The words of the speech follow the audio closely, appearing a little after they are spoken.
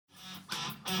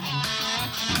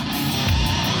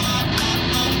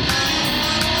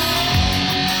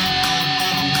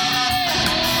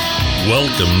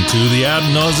Welcome to the Ad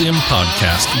Nauseam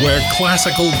Podcast, where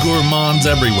classical gourmands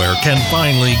everywhere can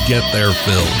finally get their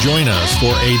fill. Join us for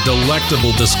a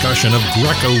delectable discussion of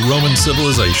Greco-Roman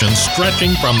civilization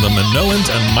stretching from the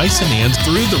Minoans and Mycenaeans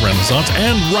through the Renaissance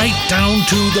and right down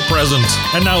to the present.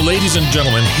 And now, ladies and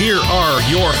gentlemen, here are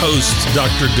your hosts,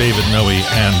 Dr. David Noe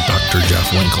and Dr. Jeff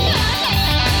Winkle.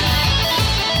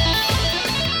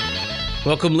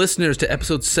 Welcome, listeners, to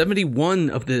episode 71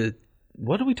 of the...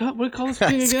 What do we call this thing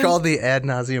again? It's called the Ad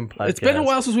Nauseam Podcast. It's been a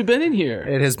while since we've been in here.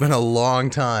 It has been a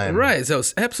long time. Right. So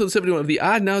it's episode 71 of the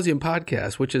Ad Nauseam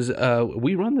Podcast, which is,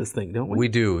 we run this thing, don't we? We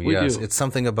do, yes. It's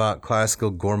something about classical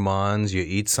gourmands. You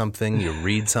eat something, you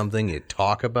read something, you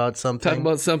talk about something. Talk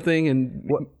about something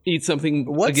and eat something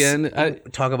again.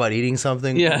 Talk about eating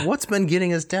something. Yeah. What's been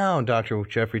getting us down, Dr.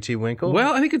 Jeffrey T. Winkle?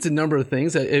 Well, I think it's a number of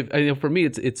things. For me,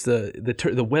 it's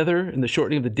the weather and the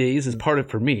shortening of the days is part of it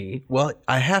for me. Well,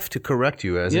 I have to correct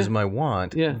you, as is my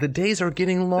want. Yeah. The days are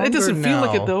getting longer now. It doesn't feel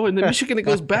like it, though. In Michigan, it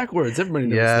goes backwards. Everybody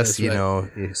knows yes, this, you right?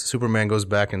 know, Superman goes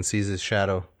back and sees his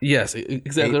shadow. Yes,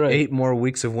 exactly right. 8 more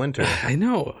weeks of winter. I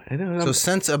know. So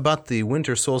since about the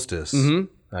winter solstice,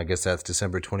 I guess that's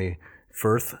December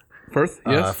 21st. Firth,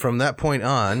 yes. From that point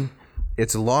on,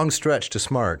 it's a long stretch to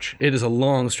Smarch. It is a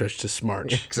long stretch to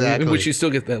Smarch. Exactly. In which you still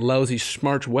get that lousy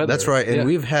Smarch weather. That's right, and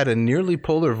we've had a nearly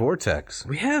polar vortex.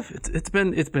 We have. It's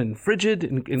been frigid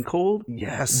and cold.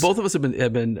 Yes. Both of us have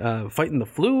been fighting the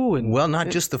flu and Well, not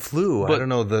just the flu. I don't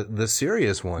know, the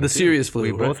serious one. the serious flu.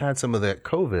 We right? both had some of that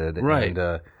COVID. Right.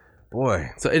 And, boy.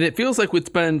 So and it feels like it's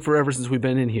been forever since we've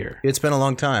been in here. It's been a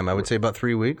long time. I would say about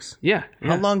 3 weeks. Yeah.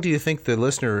 How long do you think the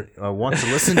listener wants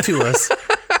to listen to us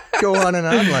go on and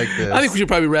on like this? I think we should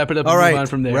probably wrap it up and move on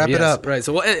from there. Wrap it up. Right.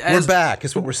 So we're back,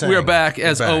 is what we're saying. We're back.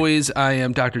 As always, I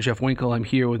am Dr. Jeff Winkle. I'm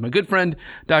here with my good friend,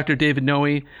 Dr. David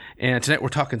Noe. And tonight we're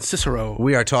talking Cicero.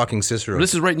 We are talking Cicero.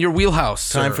 This is right in your wheelhouse.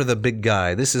 Time sir. for the big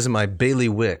guy. This is my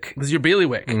bailiwick. This is your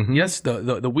bailiwick. Yes,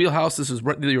 the wheelhouse. This is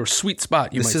your sweet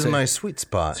spot, you might say. This is my sweet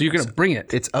spot. So you're going to bring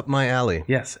it. It's up my alley.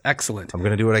 Yes, excellent. I'm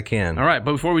going to do what I can. All right,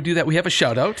 but before we do that, we have a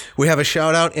shout-out. We have a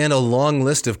shout-out and a long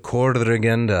list of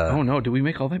corregenda. Oh, no. Did we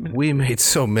make all that? We made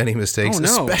so many mistakes,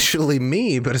 especially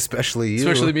me, but especially you.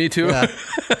 Especially me, too? Yeah.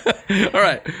 All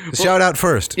right. Shout-out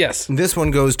first. Yes. This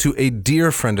one goes to a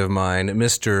dear friend of mine,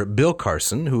 Mr. Bill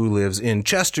Carson, who lives in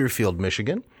Chesterfield,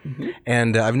 Michigan.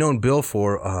 And I've known Bill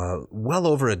for well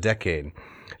over a decade.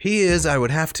 He is, I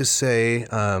would have to say,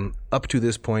 up to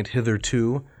this point,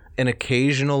 hitherto, an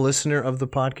occasional listener of the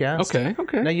podcast.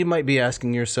 Okay. Now, you might be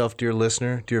asking yourself, dear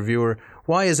listener, dear viewer,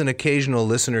 why is an occasional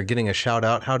listener getting a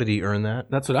shout-out? How did he earn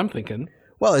that? That's what I'm thinking.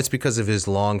 Well, it's because of his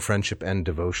long friendship and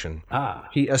devotion.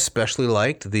 He especially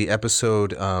liked the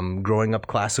episode Growing Up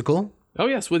Classical. Oh,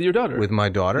 yes, with your daughter. With my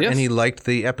daughter. Yes. And he liked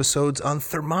the episodes on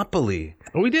Thermopylae.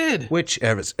 Oh, we did. Which,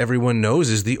 as everyone knows,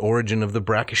 is the origin of the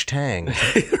brackish tang.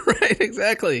 Right,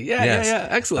 exactly. Yeah.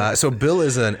 Excellent. So Bill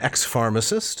is an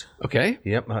ex-pharmacist. Okay.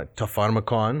 Yep,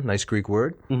 tapharmakon, nice Greek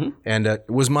word. And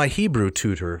was my Hebrew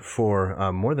tutor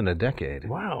for more than a decade.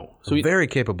 Wow. So Very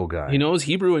capable guy. he knows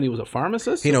Hebrew and he was a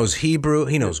pharmacist? He knows Hebrew.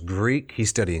 He knows Greek. He's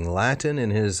studying Latin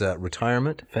in his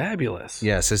retirement. Fabulous.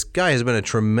 Yes, this guy has been a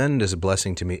tremendous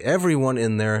blessing to me. Everyone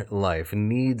in their life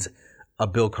needs a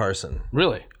Bill Carson.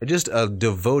 Really? Just a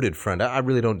devoted friend. I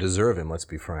really don't deserve him, let's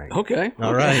be frank. Okay.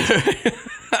 All right.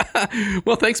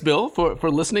 Well, thanks, Bill,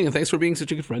 for listening, and thanks for being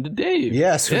such a good friend to Dave.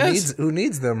 Yes, who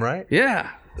needs them, right?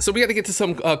 Yeah. So we got to get to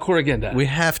some corregenda. We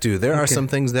have to. There are some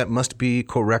things that must be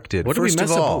corrected. What First did we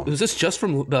mess of all, up? Was this just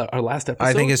from our last episode?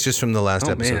 I think it's just from the last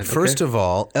episode. Man, First of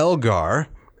all, Elgar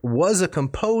was a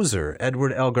composer.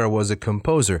 Edward Elgar was a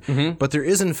composer. But there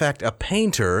is, in fact, a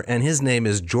painter, and his name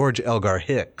is George Elgar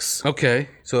Hicks. Okay.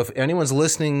 So if anyone's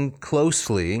listening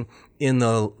closely, in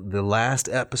the last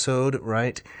episode,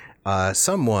 right,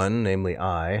 someone, namely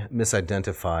I,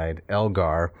 misidentified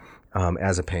Elgar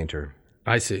as a painter.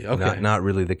 I see. Okay. Not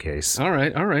really the case. All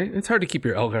right. It's hard to keep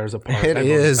your Elgars apart.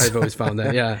 I've always found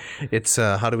that, yeah. It's,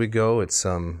 how do we go? It's,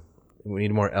 we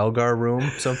need more Elgar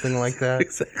room, something like that.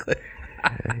 Exactly.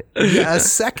 A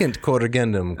second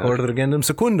corrigendum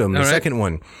secundum, the second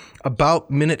one,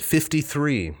 about minute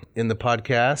 53 in the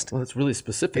podcast. Well, that's really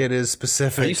specific. It is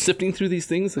specific. Are you sifting through these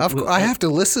things? I have to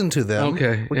listen to them.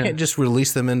 Okay, We yeah. can't just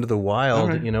release them into the wild,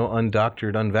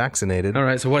 undoctored, unvaccinated. All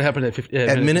right, so what happened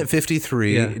At minute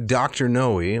 53, Dr.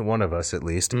 Noe, one of us at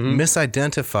least,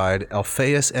 misidentified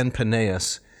Alphaeus and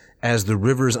Peneus as the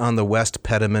rivers on the west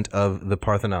pediment of the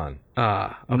Parthenon.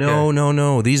 Okay.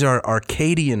 No. These are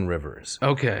Arcadian rivers.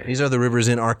 Okay. These are the rivers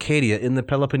in Arcadia in the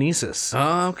Peloponnesus.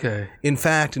 Okay. In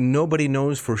fact, nobody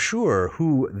knows for sure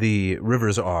who the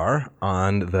rivers are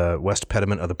on the west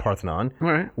pediment of the Parthenon.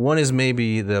 All right. One is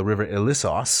maybe the river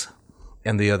Ilissos,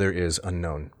 and the other is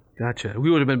unknown. Gotcha. We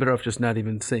would have been better off just not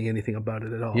even saying anything about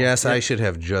it at all. Yes, I should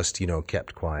have just,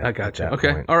 kept quiet. I gotcha. At that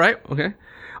Okay. point. All right. Okay.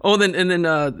 Oh,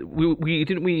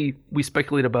 we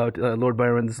speculate about Lord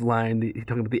Byron's line,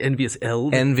 talking about the envious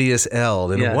eld. Envious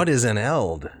eld. And Yeah. what is an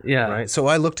eld? Yeah. Right. So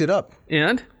I looked it up.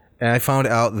 And? And I found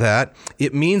out that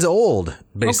it means old,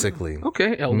 basically.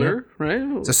 Okay, elder, right?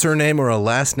 It's a surname or a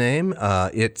last name.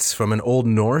 It's from an Old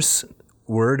Norse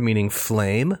word meaning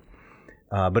flame.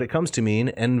 But it comes to mean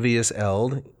envious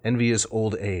eld, envious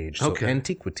old age. So Okay.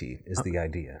 antiquity is the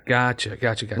idea. Gotcha.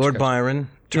 Lord Byron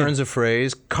turns a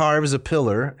phrase, carves a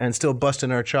pillar, and still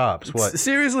busting our chops. What?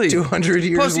 Seriously? 200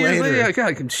 years Plus later. Yeah,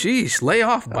 God, sheesh, lay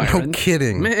off, Byron. No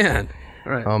kidding. Man.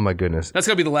 All right. Oh, my goodness. That's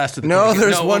going to be the last of the No, Cornish-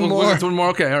 there's one more. There's one more.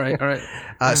 Okay, all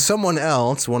right. Someone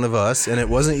else, one of us, and it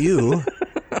wasn't you,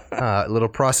 a little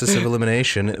process of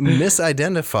elimination,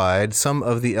 misidentified some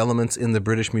of the elements in the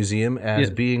British Museum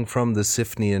as being from the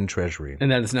Siphnian treasury.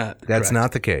 And that is not That's correct.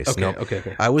 not the case. Okay, no.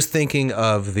 okay. I was thinking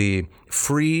of the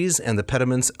frieze and the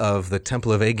pediments of the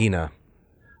Temple of Aegina.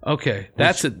 Okay,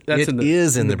 that's It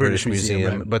in the British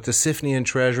Museum, right? but the Siphnian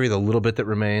treasury, the little bit that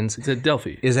remains, It's at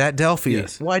Delphi. is at Delphi.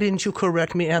 Yes. Why didn't you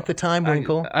correct me at the time,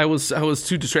 Winkle? I was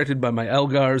too distracted by my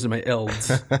Elgars and my Elds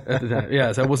at the time.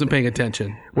 Yes, I wasn't paying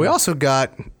attention. We also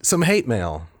got some hate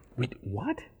mail. Wait,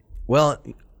 what? Well,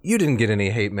 you didn't get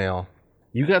any hate mail.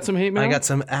 You got some hate mail? I got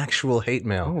some actual hate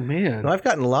mail. Oh man. No, I've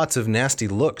gotten lots of nasty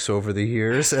looks over the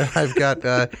years. I've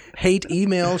got hate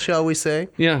email, shall we say.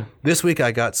 Yeah, This week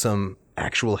I got some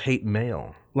actual hate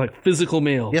mail. like physical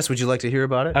mail. Yes, would you like to hear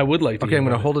about it? I would like to. Okay, I'm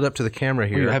going to hold it up to the camera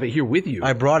here. You have it here with you.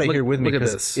 I brought it Look- here with me Look at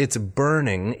because this. it's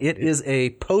burning. It is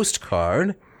a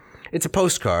postcard. It's a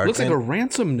postcard. Looks like and a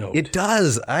ransom note. It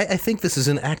does. I think this is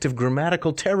an act of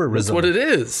grammatical That's terrorism. what it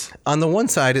is. On the one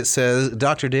side, it says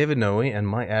Dr. David Noe and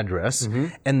my address,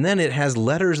 Mm-hmm. and then it has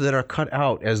letters that are cut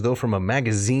out as though from a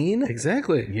magazine.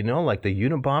 Exactly. You know, like the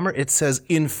Unabomber. It says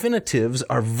infinitives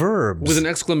are verbs. With an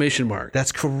exclamation mark.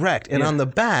 That's correct. And on the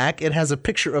back, it has a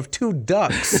picture of two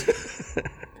ducks.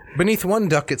 Beneath one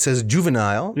duck, it says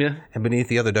juvenile. Yeah. And beneath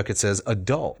the other duck, it says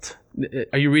adult.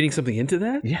 Are you reading something into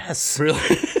that? Yes. Really?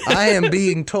 I am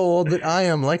being told that I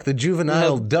am like the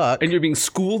juvenile duck. And you're being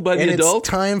schooled by the and adult? it's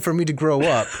time for me to grow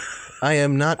up. I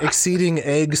am not exceeding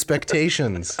egg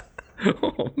expectations.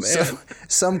 Oh man.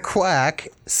 Some quack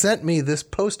sent me this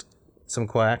Some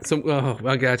quack.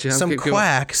 I got you. Some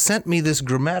quack sent me this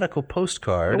grammatical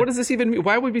postcard. What does this even mean?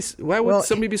 Why would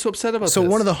somebody be so upset about So this?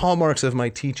 one of the hallmarks of my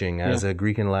teaching as a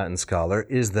Greek and Latin scholar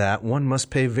is that one must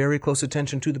pay very close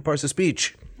attention to the parts of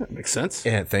speech. That makes sense.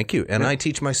 And thank you. And I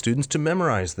teach my students to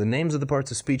memorize the names of the parts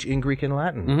of speech in Greek and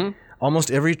Latin. Mm-hmm. Almost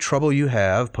every trouble you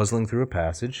have puzzling through a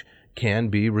passage can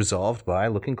be resolved by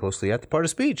looking closely at the part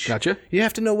of speech. Gotcha. You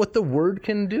have to know what the word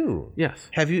can do. Yes.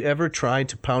 Have you ever tried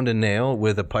to pound a nail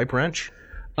with a pipe wrench?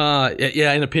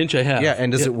 Yeah, in a pinch I have. Yeah,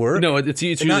 and does it work? No, it's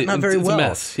usually not very it's well. a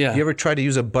mess. Yeah. You ever try to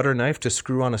use a butter knife to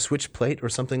screw on a switch plate or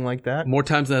something like that? More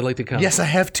times than I'd like to count. Yes, I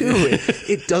have too.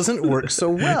 It doesn't work so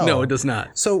well. No, it does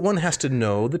not. So one has to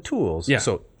know the tools. Yeah.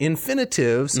 So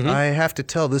infinitives, I have to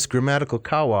tell this grammatical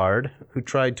coward who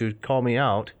tried to call me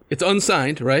out, It's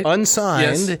unsigned, right?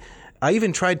 unsigned. Yes. I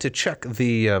even tried to check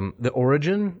the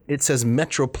origin. It says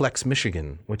Metroplex,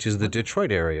 Michigan, which is the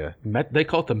Detroit area. They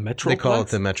call it the Metroplex? They call it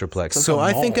the Metroplex. Sounds So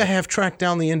like I a think mall. I have tracked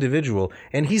down the individual,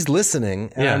 and he's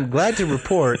listening. And Yeah. I'm glad to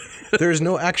report there is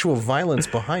no actual violence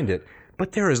behind it,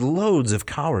 but there is loads of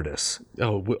cowardice.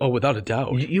 Oh, without a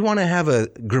doubt. You want to have a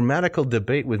grammatical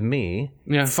debate with me?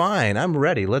 Yeah. Fine, I'm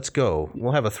ready. Let's go.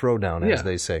 We'll have a throwdown, as Yeah.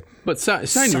 they say. But sign your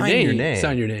Sign name. your name.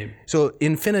 Sign your name. So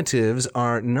infinitives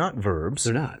are not verbs.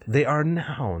 They're not. They are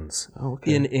nouns. Oh,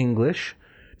 okay. In English,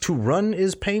 to run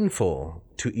is painful.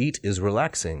 To eat is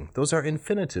relaxing. Those are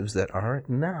infinitives that are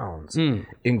nouns. Hmm.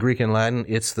 In Greek and Latin,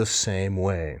 it's the same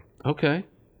way. Okay.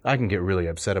 I can get really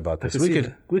upset about this. can We see could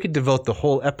that. we could devote the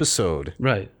whole episode.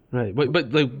 Right.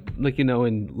 But like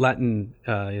in Latin,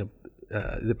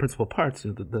 the principal parts,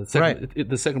 the second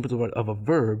the second principal part of a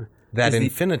verb, That is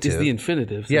infinitive. is the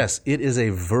infinitive. So- Yes, it is a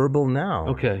verbal noun.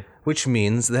 Okay. Which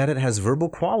means that it has verbal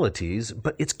qualities,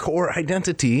 but its core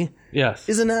identity Yes.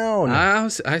 is a noun. I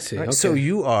see. Okay. So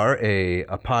you are a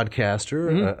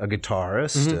podcaster, a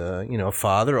guitarist, a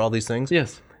father, all these things.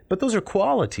 Yes. But those are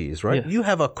qualities, right? Yes. You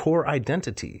have a core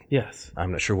identity. Yes.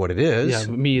 I'm not sure what it is.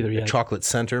 Yeah. Me either. Yeah. Chocolate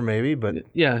center, maybe, but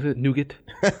Nougat.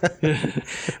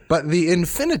 the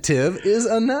infinitive is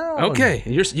a noun. Okay.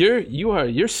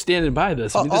 You're standing by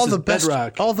this. I mean, all this the is best,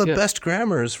 bedrock. all the Yeah. best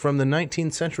grammars from the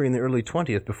 19th century and the early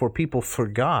 20th, before people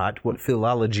forgot what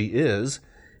philology is,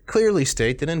 clearly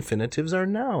state that infinitives are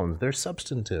nouns. They're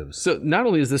substantives. So not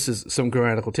only is this some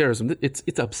grammatical terrorism, it's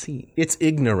obscene. It's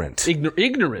ignorant.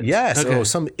 Ignorant. Yes. Okay. Oh,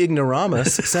 some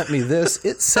ignoramus sent me this.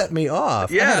 It set me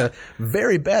off. Yeah. I had a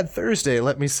very bad Thursday,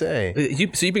 let me say.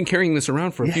 So you've been carrying this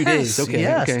around for a few days. Okay.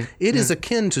 Yes. Okay. It is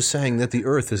akin to saying that the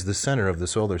Earth is the center of the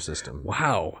solar system.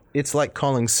 Wow. It's like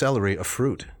calling celery a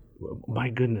fruit. My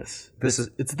goodness.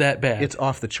 It's that bad. It's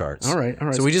off the charts. All right.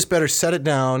 So we just better set it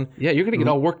down. Yeah, you're going to get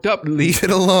all worked up. Leave it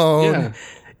alone. Yeah.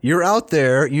 You're out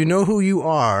there. You know who you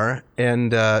are,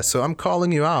 and so I'm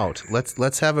calling you out.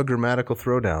 Let's have a grammatical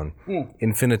throwdown.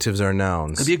 Infinitives are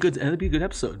nouns. That'd be a good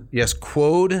episode. Yes,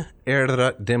 quod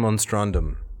erat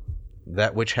demonstrandum.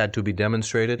 That which had to be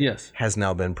demonstrated has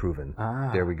now been proven.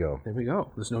 There we go. There we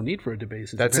go. There's no need for a debate.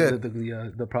 That's it.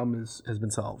 The problem has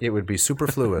been solved. It would be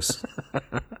superfluous.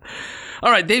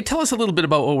 All right, Dave, tell us a little bit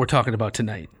about what we're talking about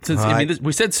tonight. Since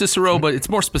we said Cicero, but it's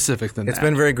more specific than that. It's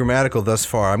been very grammatical thus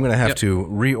far. I'm going to have to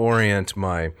reorient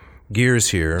my gears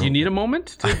here. Do you need a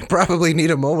moment? I probably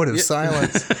need a moment of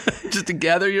silence. Just to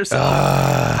gather yourself?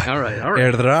 All right.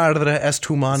 Errare est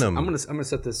humanum. I'm gonna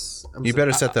set this. You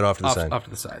better set that off to the side. Off to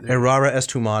the side. Errare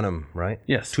est humanum, right?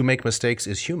 Yes. To make mistakes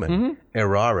is human.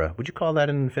 Errare. Would you call that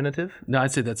an infinitive? No,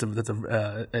 I'd say that's a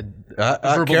verbal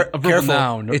careful.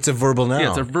 noun. It's a verbal noun. Yeah,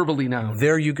 it's a verbally noun.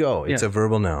 There you go. It's a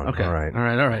verbal noun. Okay. All right.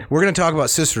 All right. We're going to talk about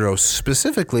Cicero.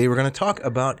 Specifically, we're going to talk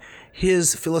about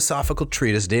his philosophical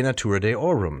treatise De Natura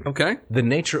Deorum. Okay. The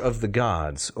nature of the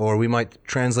gods, or we might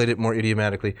translate it more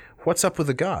idiomatically, what's up with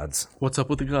the gods? What's up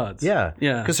with the gods? Yeah.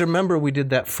 Because remember, we did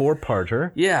that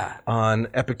 4-parter on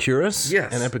Epicurus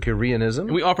and Epicureanism.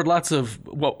 And we offered lots of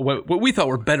what we thought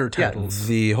were better titles.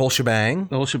 The whole shebang.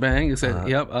 The whole shebang. Is that,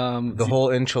 the whole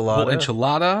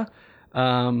enchilada.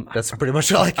 That's pretty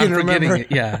much all I can remember.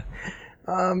 It, yeah.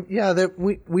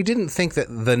 We didn't think that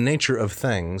the nature of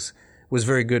things was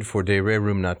very good for De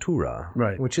Rerum Natura,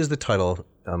 right? Which is the title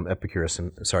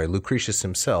Lucretius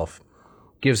himself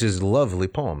gives his lovely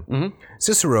poem.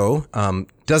 Cicero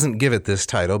doesn't give it this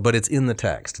title, but it's in the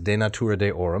text, De Natura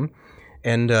Deorum.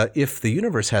 And if the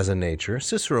universe has a nature,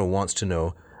 Cicero wants to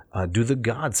know, do the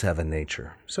gods have a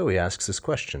nature? So he asks this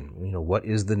question, what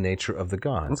is the nature of the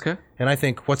gods? Okay. And I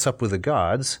think what's up with the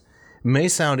gods may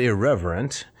sound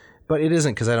irreverent, but it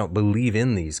isn't, because I don't believe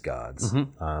in these gods.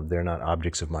 They're not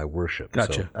objects of my worship.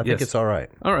 Gotcha. So I think it's all right.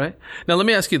 All right. Now let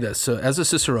me ask you this: so, as a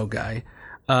Cicero guy,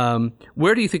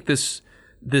 where do you think this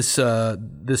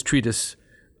treatise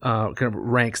kind of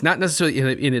ranks? Not necessarily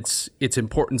in its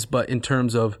importance, but in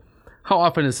terms of how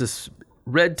often is this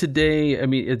read today? I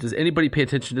mean, does anybody pay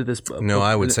attention to this? No,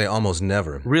 I would say almost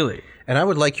never. Really? And I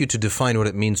would like you to define what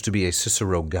it means to be a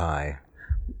Cicero guy.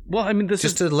 Well, I mean,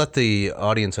 just to let the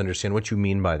audience understand what you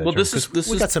mean by that. Well, term,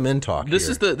 we got some in talk. This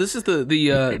is the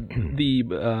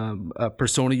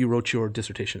persona you wrote your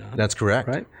dissertation on. That's correct,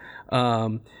 right?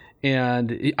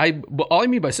 And all I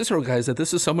mean by Cicero guy is that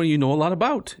this is someone you know a lot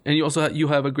about, and you also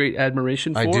have a great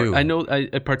admiration for. I do. I know,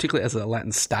 particularly as a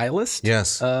Latin stylist.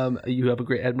 Yes. You have a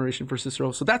great admiration for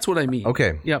Cicero, so that's what I mean.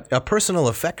 Okay. Yeah. A personal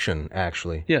affection,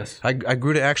 actually. Yes. I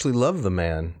grew to actually love the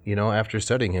man, after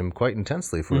studying him quite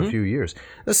intensely for a few years.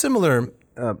 A similar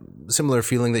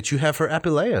feeling that you have for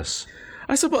Apuleius.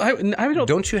 I suppose I don't.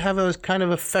 Don't you have a kind of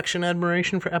affection,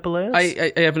 admiration for Apuleius?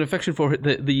 I have an affection for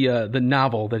the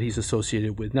novel that he's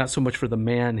associated with, not so much for the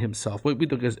man himself. I think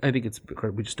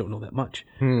we just don't know that much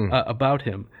about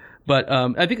him. But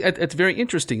I think it's very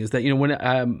interesting is that when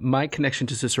my connection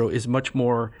to Cicero is much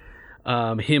more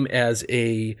him as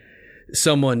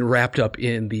someone wrapped up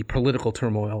in the political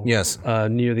turmoil. Yes.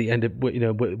 Near the end of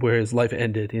where his life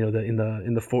ended. In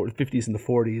the 50s and the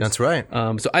 40s. That's right.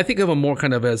 So I think of him more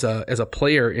kind of as a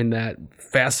player in that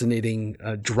fascinating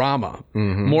drama,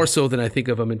 more so than I think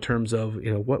of him in terms of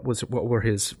what were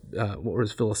his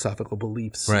philosophical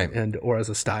beliefs, right. or as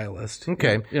a stylist.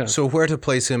 Okay. Yeah. So where to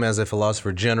place him as a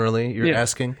philosopher generally? You're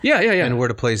asking. Yeah. And where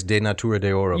to place De Natura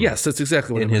Deorum? Yes, that's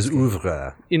exactly what in his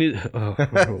oeuvre.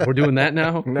 We're doing that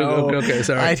now. No. Okay,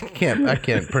 sorry. I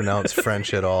can't pronounce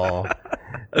French at all,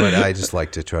 but I just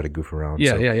like to try to goof around.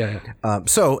 Yeah.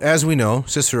 So as we know,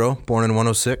 Cicero, born in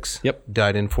 106, yep,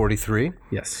 died in 43.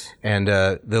 Yes. And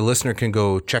the listener can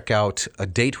go check out A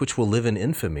Date Which Will Live in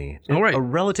Infamy. All right. A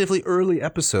relatively early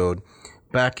episode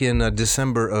back in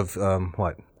December of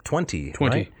 20? 20,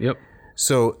 right? Yep.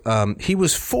 So he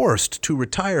was forced to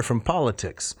retire from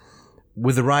politics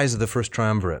with the rise of the First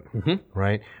Triumvirate,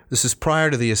 right? This is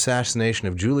prior to the assassination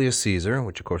of Julius Caesar,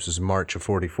 which of course is March of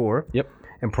 44. Yep.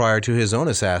 And prior to his own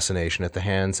assassination at the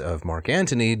hands of Mark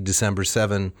Antony, December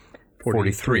 7,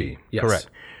 43. Yes. Correct.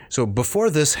 So before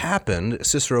this happened,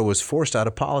 Cicero was forced out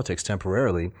of politics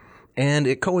temporarily And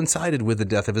it coincided with the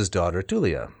death of his daughter,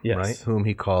 Tulia, Yes. right? Whom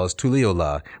he calls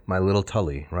Tuliola, my little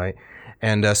Tully, right?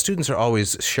 And students are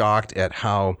always shocked at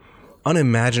how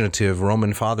unimaginative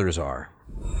Roman fathers are,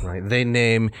 right? They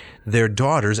name their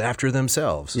daughters after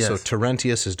themselves. Yes. So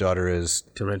Terentius, his daughter is...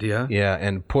 Terentia. Yeah,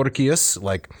 and Porcius,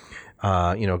 like,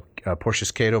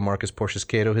 Porcius Cato, Marcus Porcius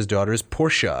Cato, his daughter is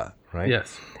Portia, right?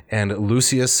 Yes. And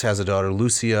Lucius has a daughter,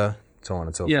 Lucia, so on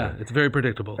and so forth. Yeah, it's very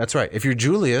predictable. That's right. If you're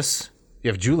Julius, you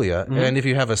have Julia, and if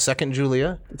you have a second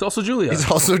Julia, It's also Julia. it's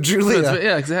also Julia.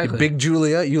 Yeah, exactly. Big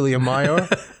Julia, Julia Major,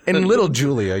 and little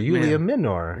Julia, Julia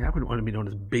Minor. I wouldn't want to be known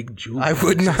as Big Julia. I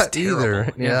would It's not just terrible.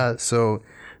 either. Yeah, so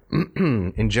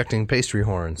injecting pastry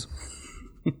horns.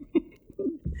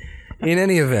 In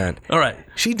any event, All right.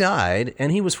 she died,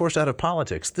 and he was forced out of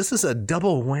politics. This is a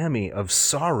double whammy of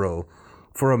sorrow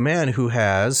for a man who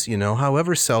has,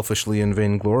 however selfishly and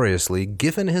vaingloriously,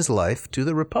 given his life to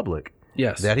the Republic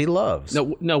Yes. that he loves.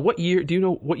 Now, what year? Do you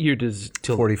know what year does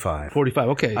till 45. 45.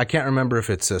 Okay. I can't remember if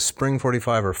it's a spring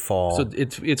 45 or fall. So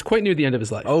it's quite near the end of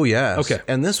his life. Oh, yes. Okay.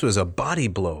 And this was a body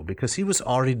blow because he was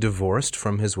already divorced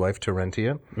from his wife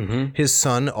Terentia. Mm-hmm. His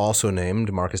son, also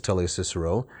named Marcus Tullius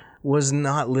Cicero, was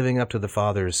not living up to the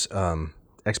father's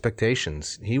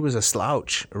expectations. He was a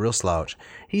slouch, a real slouch.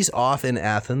 He's off in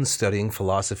Athens studying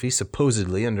philosophy,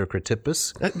 supposedly under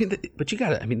Cratippus. But you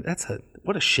got to,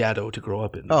 what a shadow to grow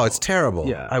up in. Oh, it's terrible.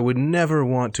 Yeah. I would never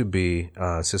want to be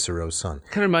Cicero's son.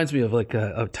 Kind of reminds me of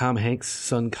of Tom Hanks'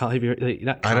 son,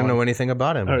 Colin. I don't know anything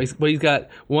about him. But he's got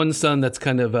one son that's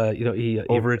kind of,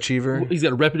 Overachiever? He's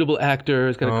got a reputable actor.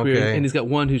 He's got a career, Okay. and he's got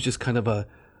one who's just kind of a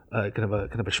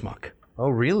schmuck. Oh,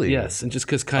 really? Yes, and just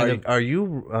because kind of. Are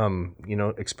you,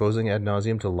 exposing ad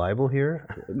nauseum to libel here?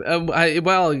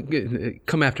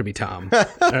 Come after me, Tom.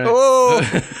 All right. Oh!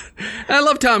 I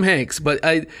love Tom Hanks, but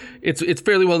it's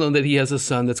fairly well known that he has a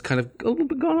son that's kind of a little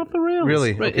bit gone off the rails.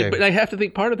 Really? Right. Okay. But I have to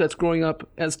think part of that's growing up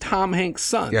as Tom Hanks'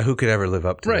 son. Yeah, who could ever live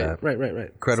up to that? Right.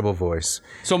 Incredible voice.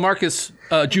 So Marcus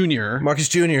Jr. Marcus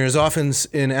Jr. is often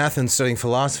in Athens studying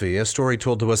philosophy, a story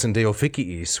told to us in De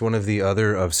Officiis, one of the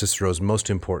other of Cicero's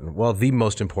the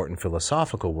most important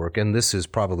philosophical work, and this is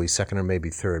probably second or maybe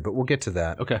third, but we'll get to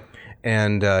that. Okay.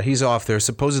 And he's off there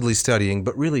supposedly studying,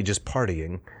 but really just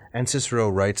partying, and Cicero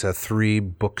writes a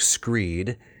 3-book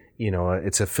screed.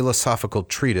 It's a philosophical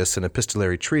treatise, an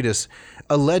epistolary treatise,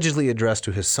 allegedly addressed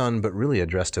to his son, but really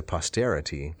addressed to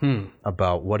posterity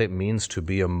about what it means to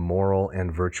be a moral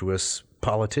and virtuous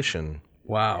politician.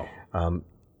 Wow.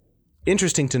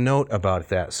 Interesting to note about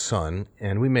that son,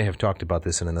 and we may have talked about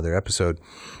this in another episode,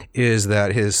 is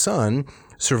that his son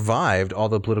survived all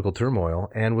the political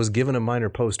turmoil and was given a minor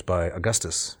post by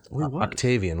Augustus,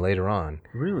 Octavian, later on.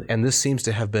 Really? And this seems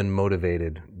to have been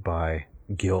motivated by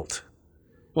guilt.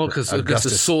 Well, because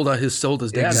Augustus sold his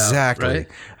dad Exactly. out, right?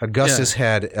 Augustus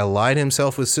had allied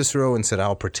himself with Cicero and said,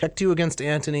 I'll protect you against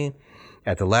Antony.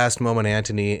 At the last moment,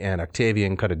 Antony and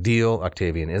Octavian cut a deal.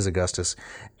 Octavian is Augustus.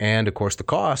 And, of course, the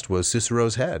cost was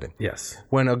Cicero's head. Yes.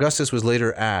 When Augustus was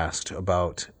later asked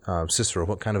about Cicero,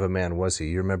 what kind of a man was he?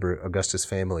 You remember Augustus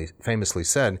famously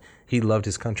said he loved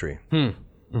his country,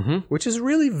 which is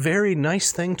really a very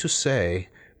nice thing to say,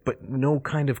 but no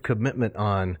kind of commitment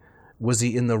on was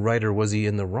he in the right or was he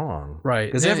in the wrong? Right.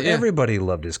 Because everybody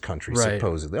loved his country,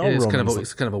 supposedly. All It's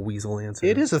Romans kind of a weasel answer.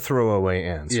 It is a throwaway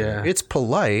answer. Yeah. It's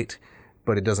polite,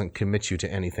 but it doesn't commit you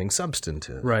to anything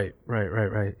substantive. Right.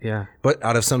 Yeah. But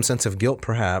out of some sense of guilt,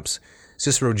 perhaps,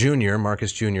 Cicero Jr.,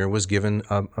 Marcus Jr., was given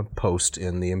a post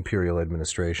in the imperial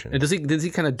administration. And does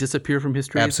he kind of disappear from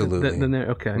history? Absolutely.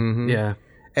 Okay. Yeah.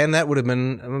 And that would have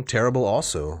been terrible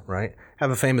also, right?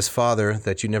 Have a famous father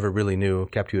that you never really knew,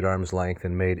 kept you at arm's length,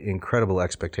 and made incredible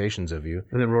expectations of you.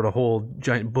 And then wrote a whole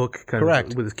giant book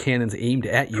Correct. of with his cannons aimed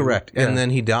at you. Correct. Yeah. And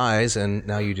then he dies, and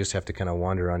now you just have to kind of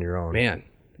wander on your own. Man,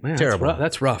 Terrible.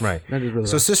 That's rough. Right. That is really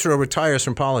So rough. Cicero retires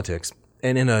from politics,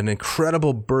 and in an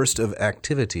incredible burst of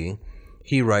activity,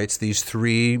 he writes these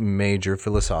 3 major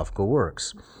philosophical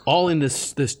works. All in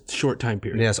this short time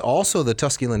period. Yes, also the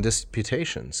Tusculan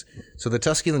Disputations. So the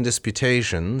Tusculan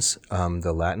Disputations,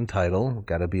 the Latin title,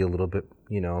 got to be a little bit,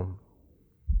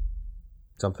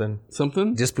 something.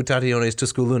 Disputationes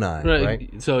Tusculunae,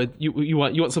 right? So you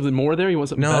want something more there? You want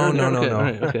something better? No. Okay. All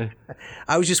right, okay.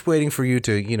 I was just waiting for you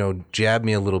to, jab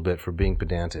me a little bit for being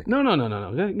pedantic. No.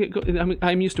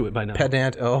 I'm used to it by now.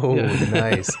 Pedant,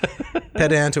 nice.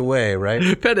 Pedant away,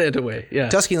 right? Pedant away, yeah.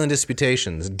 Tusculan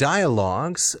Disputations,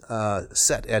 dialogues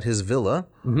set at his villa,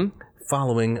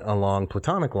 following along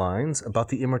Platonic lines about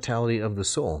the immortality of the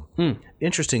soul.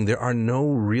 Interesting, there are no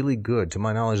really good, to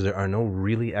my knowledge, there are no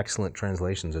really excellent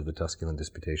translations of the Tusculan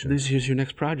Disputations. Here's your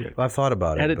next project. I've thought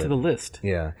about it. Add it to the list.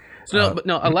 Yeah. So but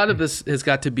a lot of this has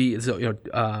got to be,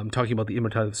 talking about the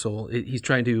immortality of the soul.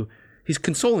 He's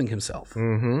consoling himself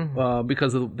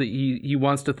because he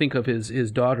wants to think of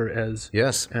his daughter as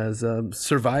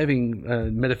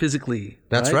surviving metaphysically.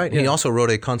 That's right. He also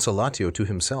wrote a Consolatio to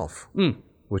himself,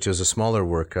 which is a smaller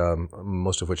work,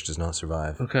 most of which does not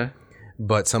survive. Okay.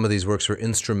 But some of these works were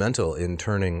instrumental in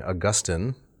turning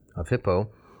Augustine of Hippo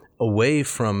away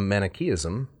from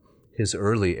Manichaeism, his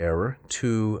early error,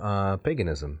 to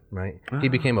paganism, right? He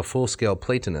became a full-scale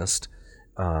Platonist,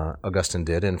 Augustine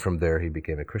did, and from there he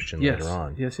became a Christian later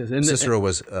on. Yes. And Cicero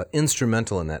was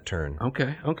instrumental in that turn.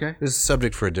 Okay. This is a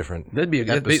subject for a different That'd be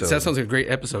episode. That sounds like a great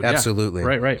episode. Absolutely.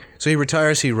 Yeah. Right. So he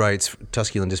retires, he writes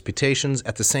Tusculan Disputations.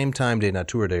 At the same time, De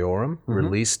Natura Deorum,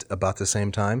 released about the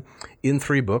same time, in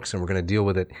 3 books, and we're going to deal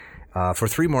with it for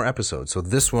 3 more episodes. So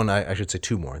this one, I should say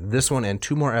 2 more. This one and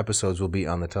 2 more episodes will be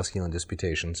on the Tusculan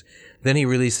Disputations. Then he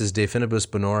releases De Finibus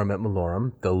Bonorum et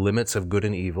Malorum, The Limits of Good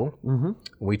and Evil.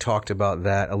 We talked about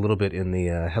that a little bit in the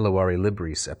Helluari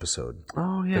Libris episode.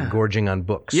 Oh, yeah. The gorging on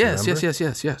books. Yes.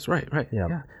 Right.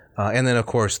 Yeah. And then, of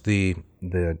course, the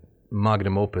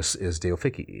magnum opus is De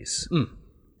Officiis.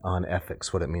 On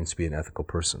ethics, what it means to be an ethical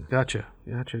person. Gotcha.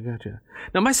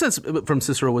 Now, my sense from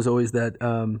Cicero was always that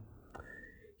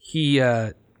he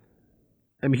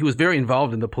was very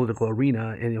involved in the political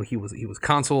arena, and he was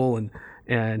consul,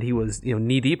 and he was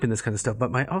knee deep in this kind of stuff.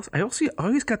 But I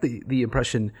always got the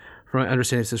impression from my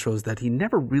understanding of Cicero is that he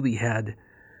never really had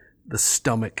the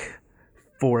stomach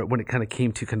for it when it kind of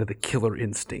came to kind of the killer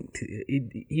instinct.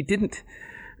 He didn't.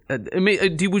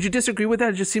 Would you disagree with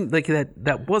that? It just seemed like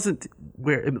that wasn't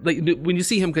where, like, when you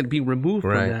see him kind of being removed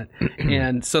from that,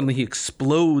 and suddenly he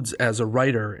explodes as a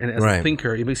writer and as a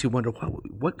thinker, it makes you wonder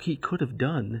what he could have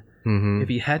done if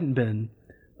he hadn't been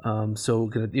so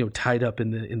tied up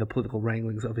in the political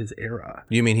wranglings of his era.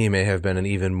 You mean he may have been an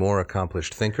even more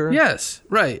accomplished thinker? Yes,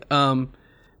 right.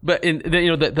 But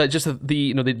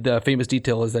the famous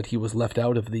detail is that he was left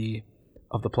out of the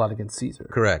plot against Caesar.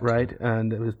 Correct. Right?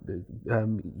 And it was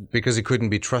because he couldn't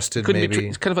be trusted,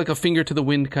 it's kind of like a finger to the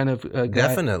wind kind of guy.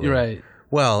 Definitely. You're right.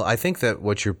 Well, I think that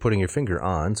what you're putting your finger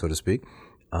on, so to speak,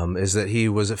 is that he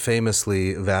was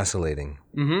famously vacillating.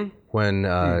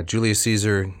 When Julius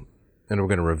Caesar, and we're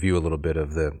going to review a little bit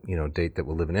of the date that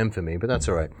will live in infamy, but that's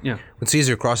all right. Yeah. When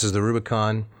Caesar crosses the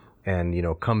Rubicon and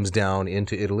comes down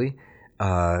into Italy,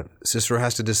 Cicero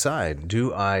has to decide: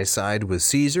 do I side with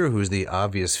Caesar, who's the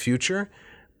obvious future,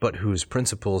 but whose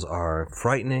principles are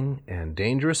frightening and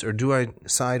dangerous, or do I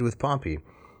side with Pompey,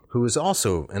 who is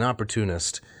also an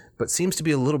opportunist, but seems to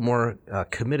be a little more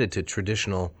committed to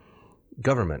traditional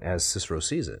government, as Cicero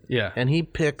sees it? Yeah. And he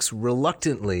picks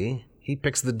reluctantly. He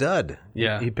picks the dud.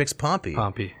 Yeah. He picks Pompey.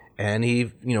 And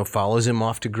he, follows him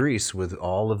off to Greece with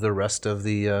all of the rest of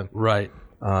the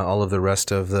all of the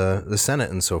rest of the Senate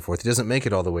and so forth. He doesn't make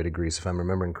it all the way to Greece, if I'm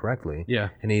remembering correctly. Yeah.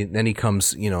 And then he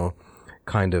comes,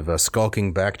 kind of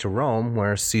skulking back to Rome,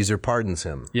 where Caesar pardons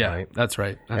him. Yeah, right? That's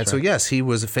right. So yes, he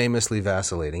was famously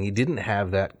vacillating. He didn't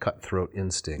have that cutthroat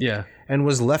instinct. Yeah. And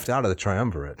was left out of the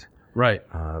triumvirate. Right.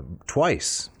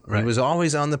 Twice. Right. He was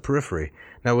always on the periphery.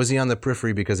 Now, was he on the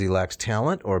periphery because he lacked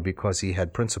talent, or because he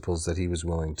had principles that he was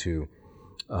willing to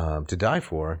die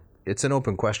for? It's an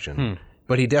open question.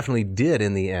 But he definitely did,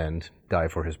 in the end, die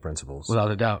for his principles.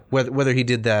 Without a doubt. Whether he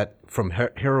did that from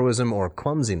heroism or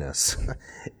clumsiness,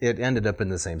 it ended up in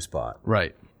the same spot.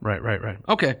 Right.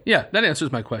 Okay, yeah, that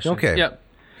answers my question. Okay. Yeah.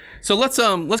 So let's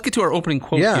get to our opening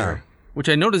quote here, which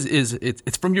I notice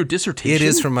it's from your dissertation. It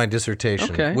is from my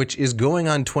dissertation, which is going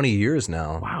on 20 years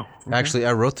now. Wow. Okay. Actually,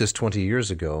 I wrote this 20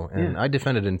 years ago, and I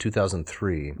defended it in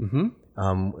 2003. It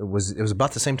was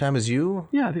about the same time as you?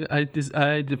 Yeah, I think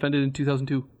I defended it in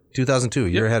 2002. 2002,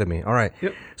 you're ahead of me. All right.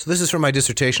 Yep. So this is from my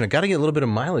dissertation. I got to get a little bit of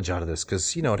mileage out of this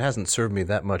because, it hasn't served me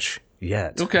that much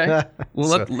yet. Okay.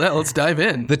 Well, let's dive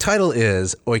in. The title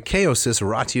is Oikeosis,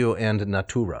 Ratio, and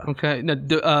Natura. Okay. Now,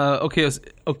 Oikeosis.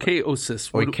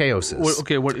 Oikeosis.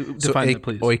 Okay, define it,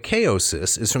 please.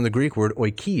 Oikeosis is from the Greek word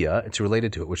oikia. It's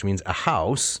related to it, which means a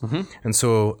house. And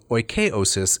so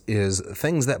oikeosis is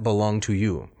things that belong to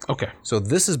you. Okay. So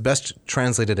this is best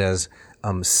translated as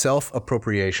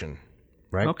self-appropriation.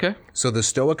 Right? Okay. So the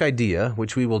Stoic idea,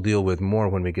 which we will deal with more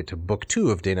when we get to Book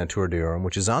 2 of De Natura Deorum,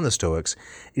 which is on the Stoics,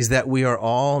 is that we are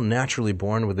all naturally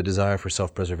born with a desire for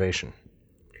self-preservation.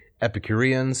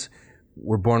 Epicureans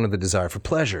were born with a desire for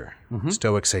pleasure.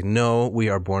 Stoics say, no, we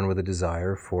are born with a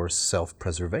desire for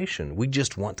self-preservation. We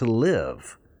just want to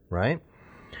live, right?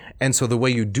 And so the way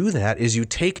you do that is you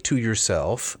take to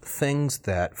yourself things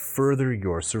that further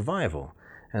your survival.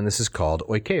 And this is called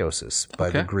oikeiosis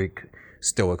by the Greek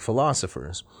Stoic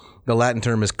philosophers. The Latin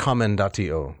term is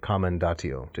commendatio,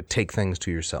 to take things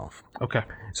to yourself. Okay.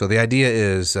 So the idea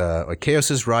is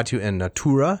oikeiosis ratio in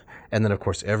natura, and then of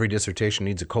course every dissertation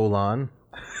needs a colon.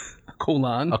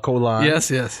 Colon. A colon. Yes,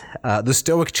 yes. The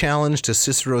Stoic challenge to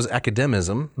Cicero's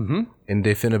academism in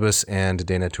De Finibus and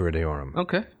De Natura Deorum.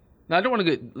 Okay. Now, I don't want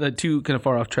to get too kind of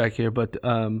far off track here, but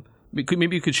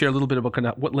maybe you could share a little bit about kind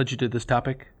of what led you to this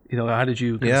topic. How did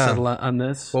you kind of settle on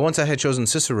this? Well, once I had chosen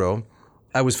Cicero,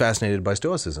 I was fascinated by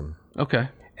Stoicism. Okay.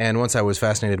 And once I was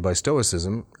fascinated by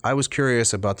Stoicism, I was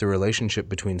curious about the relationship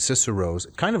between Cicero's,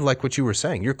 kind of like what you were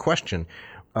saying. Your question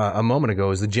a moment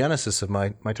ago is the genesis of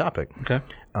my topic. Okay.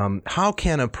 How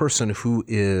can a person who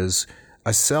is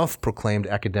a self-proclaimed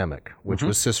academic, which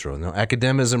was Cicero. Now,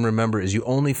 academism, remember, is you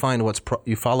only find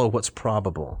you follow what's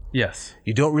probable. Yes.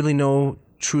 You don't really know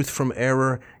truth from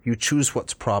error. You choose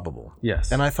what's probable.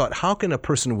 Yes. And I thought, how can a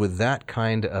person with that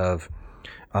kind of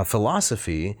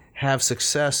philosophy have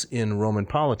success in Roman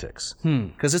politics?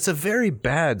 Because it's a very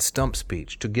bad stump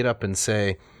speech to get up and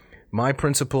say, my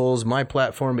principles, my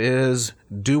platform is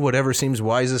do whatever seems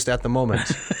wisest at the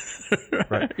moment.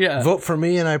 Right. Yeah. Vote for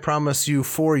me and I promise you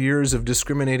 4 years of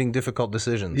discriminating difficult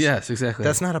decisions. Yes, exactly.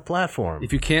 That's not a platform.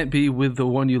 If you can't be with the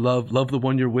one you love the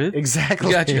one you're with.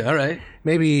 Exactly. Gotcha. All right.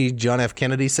 Maybe John F.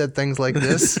 Kennedy said things like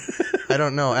this. I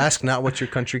don't know. Ask not what your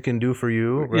country can do for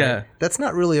you. Right? Yeah. That's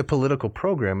not really a political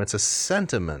program. It's a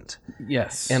sentiment.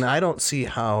 Yes. And I don't see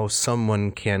how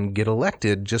someone can get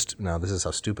elected now this is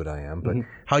how stupid I am, but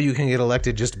how you can get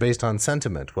elected just based on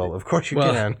sentiment. Well, of course you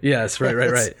can. Yes,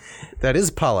 right. That is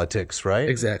politics, right?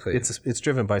 Exactly. It's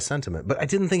driven by sentiment. But I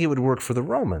didn't think it would work for the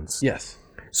Romans. Yes.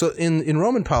 So in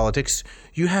Roman politics,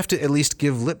 you have to at least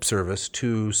give lip service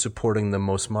to supporting the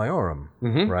mos maiorum,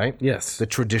 right? Yes. The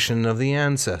tradition of the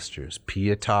ancestors,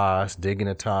 pietas,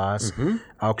 dignitas,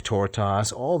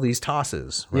 auctoritas, all these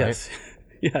tosses, right? Yes.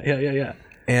 Yeah.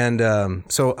 And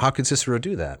so how could Cicero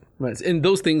do that? Right. And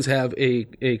those things have a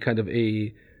kind of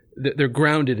they're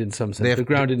grounded in some sense. They're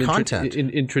grounded content.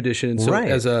 in tradition. So Right.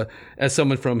 as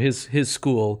someone from his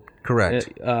school, Correct.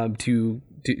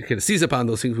 To kind of seize upon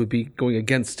those things would be going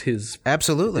against his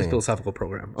Absolutely. philosophical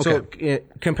program. Okay. So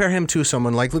compare him to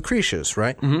someone like Lucretius,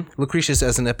 right? Lucretius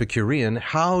as an Epicurean,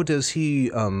 how does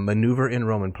he maneuver in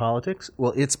Roman politics?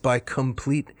 Well, it's by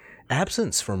complete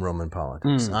absence from Roman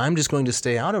politics. I'm just going to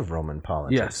stay out of Roman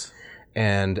politics. Yes.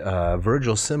 And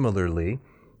Virgil similarly,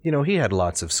 he had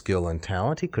lots of skill and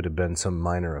talent. He could have been some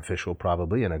minor official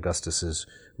probably in Augustus's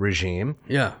regime.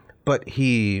 Yeah. But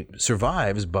he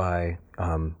survives by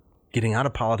getting out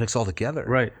of politics altogether.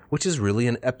 Right. Which is really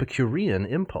an Epicurean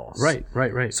impulse.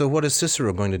 Right. So what is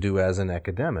Cicero going to do as an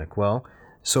academic? Well,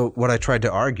 so what I tried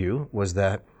to argue was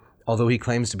that although he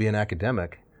claims to be an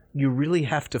academic, you really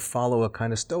have to follow a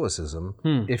kind of stoicism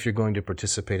if you're going to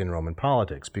participate in Roman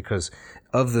politics, because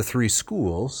of the three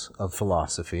schools of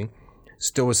philosophy,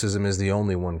 Stoicism is the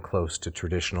only one close to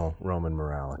traditional Roman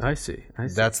morality. I see.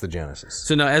 That's the genesis.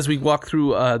 So now, as we walk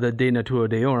through the De Natura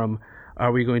Deorum,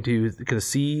 are we going to kind of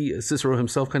see Cicero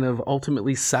himself kind of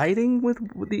ultimately siding with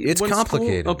the? It's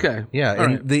complicated. School? Okay. Yeah, All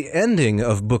and right. the ending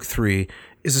of Book 3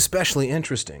 is especially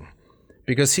interesting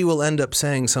because he will end up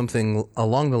saying something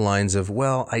along the lines of,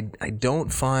 well, I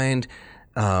don't find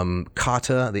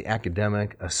Cotta, the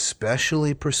academic,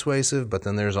 especially persuasive, but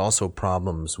then there's also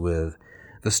problems with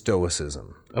the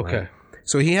Stoicism. Okay. Right?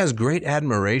 So he has great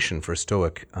admiration for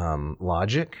Stoic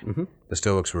logic. The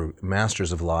Stoics were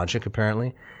masters of logic,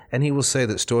 apparently. And he will say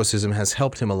that Stoicism has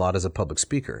helped him a lot as a public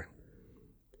speaker,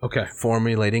 Okay.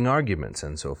 formulating arguments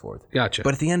and so forth. Gotcha.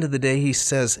 But at the end of the day, he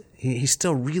says he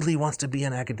still really wants to be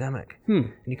an academic.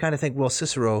 And you kind of think, well,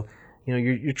 Cicero,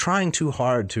 you're trying too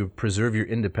hard to preserve your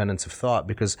independence of thought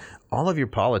because all of your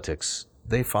politics,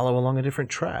 they follow along a different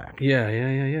track.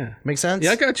 Yeah. Make sense?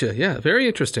 Yeah, I gotcha. Yeah, very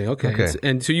interesting. Okay. Okay.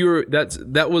 And so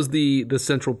that was the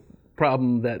central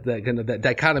problem, that kind of that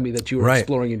dichotomy that you were Right.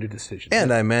 exploring in your decision.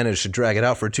 And I managed to drag it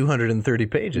out for 230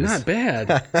 pages. Not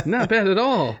bad. Not bad at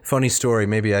all. Funny story,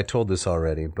 maybe I told this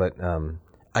already, but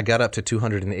I got up to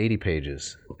 280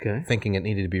 pages, Okay. thinking it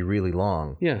needed to be really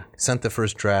long. Yeah. Sent the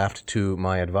first draft to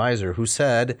my advisor, who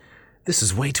said, this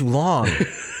is way too long.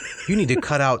 You need to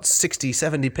cut out 60,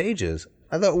 70 pages.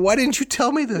 I thought, why didn't you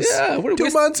tell me this Yeah. 2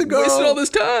 months ago? Wasted all this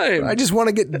time. I just want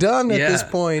to get done at this Yeah.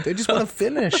 point. I just want to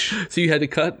finish. So you had to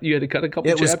cut a couple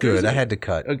It was chapters? good. I had to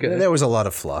cut. Okay. There was a lot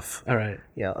of fluff. All right.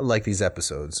 Yeah, I like these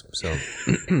episodes. So,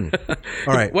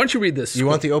 all right. Why don't you read this? You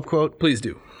want the Ope quote? Please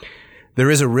do. There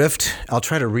is a rift. I'll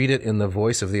try to read it in the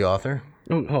voice of the author.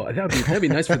 Oh, that'd be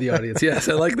nice for the audience. Yes,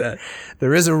 I like that.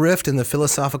 There is a rift in the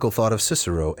philosophical thought of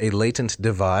Cicero, a latent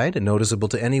divide noticeable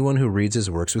to anyone who reads his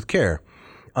works with care.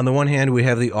 On the one hand, we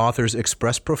have the author's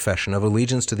express profession of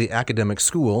allegiance to the academic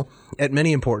school at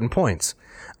many important points.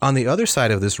 On the other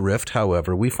side of this rift,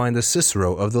 however, we find the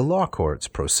Cicero of the law courts,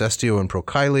 Procestio and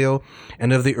Procailio,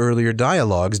 and of the earlier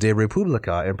dialogues, De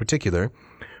Republica in particular,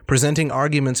 presenting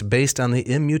arguments based on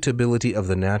the immutability of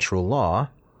the natural law,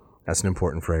 that's an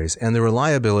important phrase, and the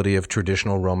reliability of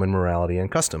traditional Roman morality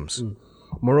and customs.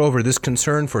 Moreover, this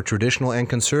concern for traditional and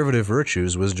conservative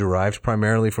virtues was derived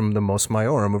primarily from the Mos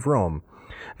Maiorum of Rome,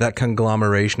 that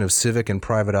conglomeration of civic and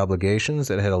private obligations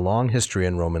that had a long history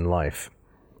in Roman life.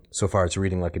 So far, it's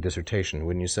reading like a dissertation,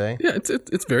 wouldn't you say? Yeah,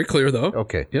 it's very clear, though.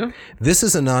 Okay. Yeah. This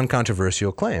is a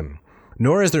non-controversial claim.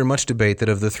 Nor is there much debate that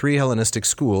of the three Hellenistic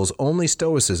schools, only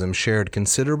Stoicism shared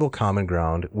considerable common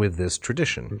ground with this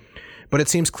tradition. But it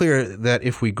seems clear that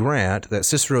if we grant that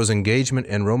Cicero's engagement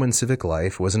in Roman civic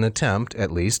life was an attempt,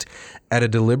 at least, at a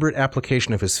deliberate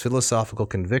application of his philosophical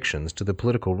convictions to the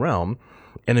political realm,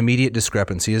 an immediate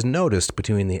discrepancy is noticed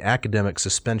between the academic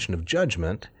suspension of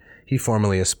judgment he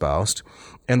formerly espoused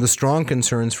and the strong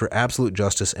concerns for absolute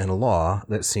justice and law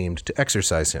that seemed to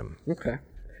exercise him. Okay.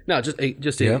 Now, just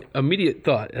a immediate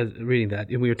thought as reading that,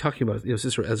 and we were talking about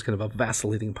Cicero as kind of a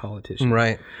vacillating politician,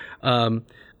 right?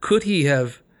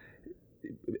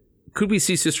 Could we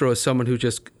see Cicero as someone who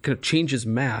just kind of changes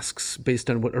masks based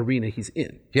on what arena he's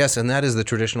in? Yes, and that is the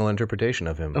traditional interpretation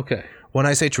of him. Okay. When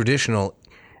I say traditional,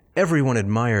 everyone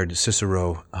admired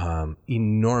Cicero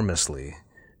enormously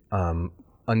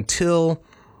until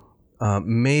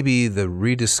maybe the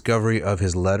rediscovery of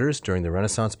his letters during the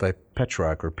Renaissance by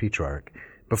Petrarch.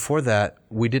 Before that,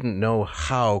 we didn't know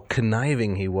how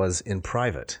conniving he was in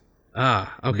private.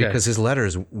 Ah, okay. Because his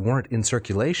letters weren't in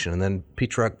circulation. And then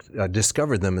Petrarch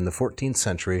discovered them in the 14th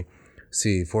century,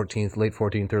 late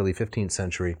 14th, early 15th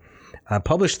century,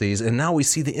 published these, and now we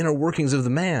see the inner workings of the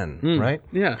man, right?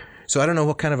 Yeah. So I don't know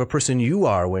what kind of a person you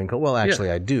are, Winkle. Well,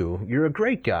 actually, I do. You're a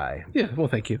great guy. Yeah, well,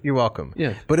 thank you. You're welcome.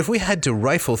 Yeah. But if we had to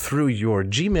rifle through your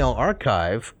Gmail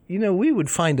archive, we would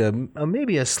find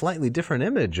maybe a slightly different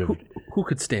image of who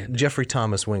could stand Jeffrey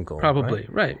Thomas Winkle. Probably,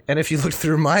 right. And if you look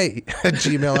through my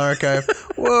Gmail archive,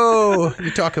 whoa,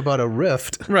 you talk about a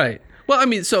rift. Right. Well, I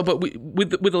mean,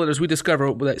 with the letters, we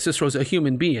discover that Cicero's a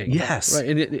human being. Yes.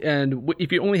 Right. And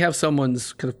if you only have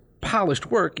someone's kind of polished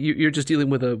work, you're just dealing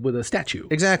with a statue.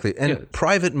 Exactly. And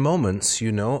private moments,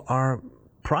 are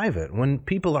private. When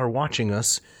people are watching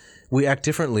us, we act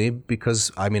differently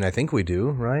because, I think we do,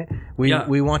 right?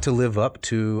 We want to live up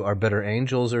to our better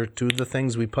angels or to the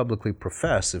things we publicly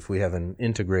profess if we have an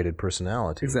integrated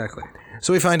personality. Exactly.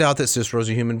 So we find out that Cicero's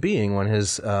a human being when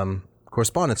his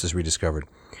correspondence is rediscovered.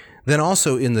 Then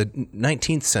also in the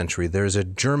 19th century, there's a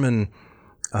German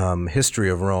history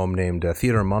of Rome named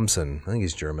Theodor Mommsen. I think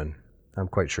he's German. I'm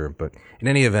quite sure. But in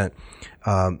any event,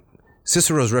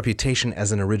 Cicero's reputation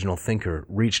as an original thinker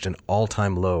reached an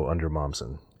all-time low under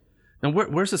Mommsen. Now,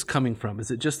 where's this coming from? Is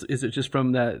it just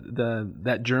from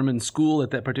that German school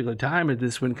at that particular time, or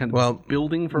this one kind of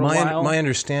building for a while? My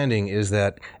understanding is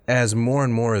that as more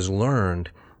and more is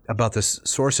learned about the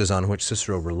sources on which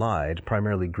Cicero relied,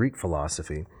 primarily Greek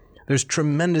philosophy, there's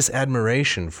tremendous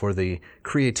admiration for the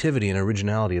creativity and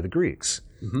originality of the Greeks,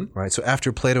 right? So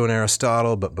after Plato and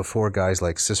Aristotle, but before guys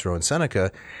like Cicero and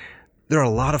Seneca, there are a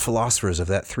lot of philosophers of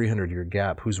that 300-year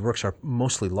gap whose works are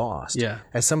mostly lost. Yeah.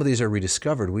 As some of these are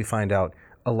rediscovered, we find out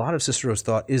a lot of Cicero's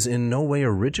thought is in no way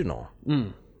original.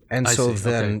 And so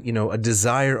then,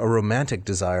 a romantic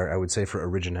desire, I would say, for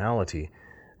originality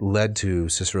led to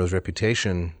Cicero's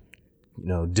reputation,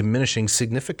 diminishing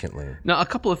significantly. Now, a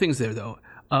couple of things there, though.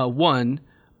 One,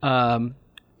 we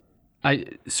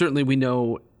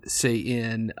know, say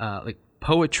in like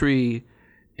poetry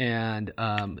and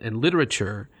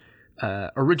literature,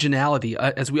 originality,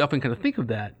 as we often kind of think of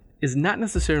that, is not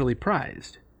necessarily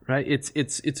prized, right?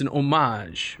 It's an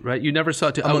homage, right? You never saw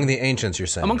it among the ancients. You're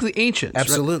saying among the ancients,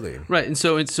 absolutely, right? And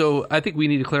so I think we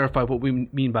need to clarify what we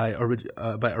mean by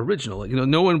original.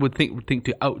 No one would think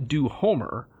to outdo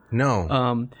Homer.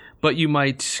 No. But you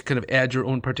might kind of add your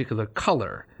own particular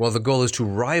color. Well, the goal is to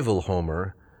rival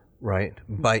Homer, right,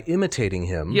 by imitating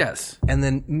him. Yes. And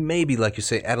then maybe, like you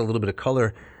say, add a little bit of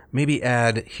color. Maybe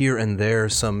add here and there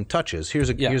some touches. Here's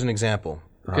an example.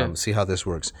 Okay. See how this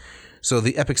works. So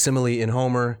the epic simile in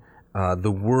Homer,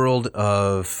 the world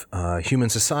of human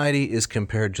society is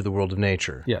compared to the world of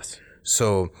nature. Yes.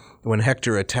 So when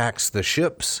Hector attacks the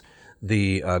ships,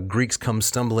 the Greeks come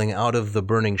stumbling out of the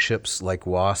burning ships like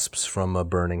wasps from a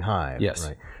burning hive. Yes.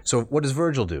 Right? So what does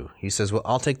Virgil do? He says, well,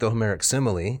 I'll take the Homeric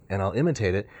simile and I'll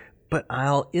imitate it, but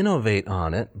I'll innovate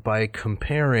on it by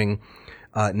comparing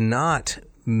not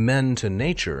men to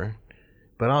nature,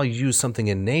 but I'll use something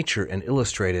in nature and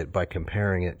illustrate it by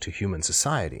comparing it to human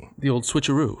society. The old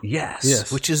switcheroo.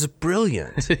 Yes. Which is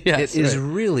brilliant. Yes, it is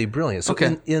right. really brilliant. So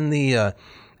Okay. in the,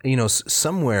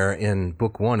 somewhere in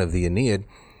book 1 of the Aeneid,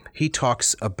 he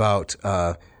talks about,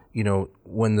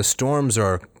 when the storm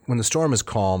is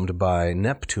calmed by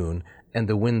Neptune and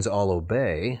the winds all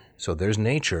obey, so there's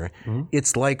nature,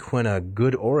 it's like when a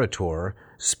good orator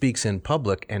speaks in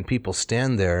public and people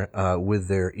stand there with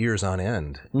their ears on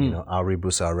end.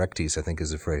 Auribus a rectis, I think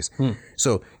is the phrase.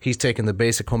 So he's taken the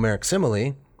basic Homeric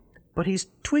simile, but he's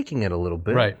tweaking it a little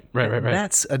bit. Right.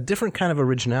 That's a different kind of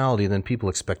originality than people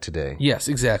expect today. Yes,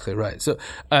 exactly right. So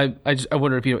I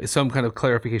wonder if some kind of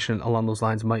clarification along those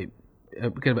lines might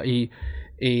kind of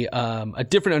a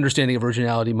different understanding of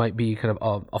originality might be kind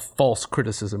of a false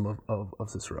criticism of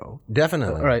Cicero.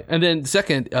 Definitely. All right. And then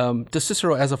second, does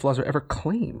Cicero as a philosopher ever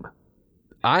claim,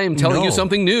 I am telling you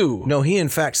something new? No, he in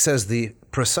fact says the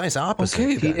precise opposite.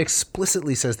 Okay, he then.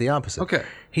 explicitly says the opposite. Okay.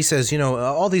 He says,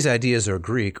 all these ideas are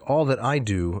Greek. All that I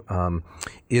do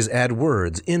is add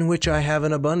words in which I have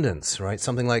an abundance, right?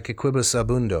 Something like equibus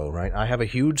abundo, right? I have a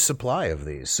huge supply of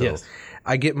these. So Yes.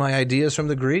 I get my ideas from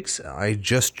the Greeks. I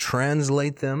just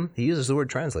translate them. He uses the word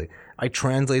translate. I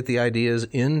translate the ideas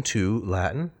into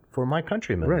Latin for my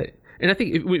countrymen. Right. And I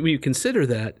think when you consider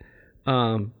that,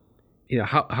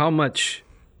 how much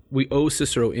we owe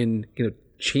Cicero in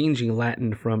changing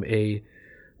Latin from a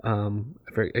kind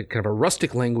of a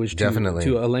rustic language Definitely.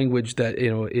 to a language that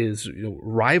is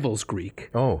rivals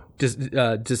Greek. Oh.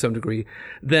 To some degree,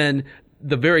 then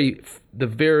the very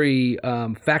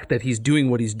fact that he's doing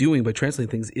what he's doing by translating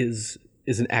things is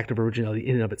an act of originality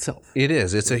in and of itself. It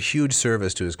is. It's a huge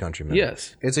service to his countrymen.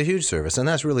 Yes. It's a huge service, and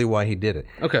that's really why he did it.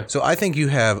 Okay. So I think you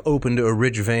have opened a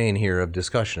rich vein here of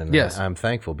discussion, and Yes. I'm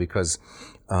thankful because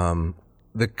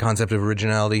the concept of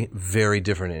originality, very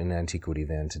different in antiquity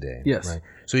than today. Yes. Right?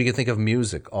 So you can think of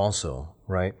music also,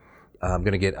 right? I'm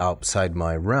going to get outside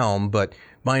my realm, but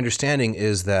my understanding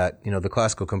is that, the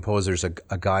classical composers,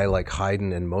 a guy like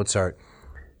Haydn and Mozart,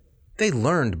 they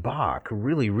learned Bach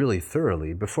really, really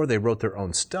thoroughly before they wrote their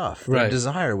own stuff. Their Right.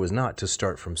 desire was not to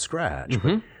start from scratch,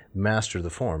 but master the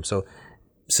form. So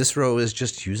Cicero is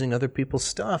just using other people's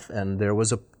stuff, and there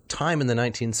was a time in the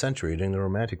 19th century during the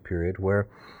Romantic period where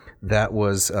that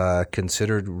was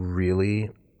considered really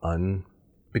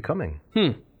unbecoming.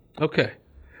 Okay.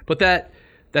 But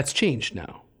that's changed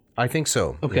now. I think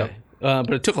so. Okay. Yep.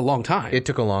 But it took a long time. It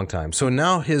took a long time. So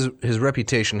now his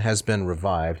reputation has been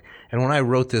revived. And when I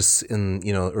wrote this in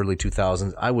early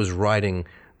 2000s, I was riding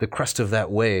the crest of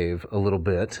that wave a little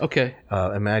bit. Okay.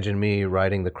 Imagine me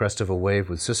riding the crest of a wave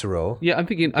with Cicero. Yeah, I'm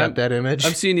thinking. Got that image?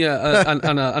 I'm seeing you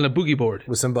on a boogie board.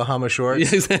 With some Bahama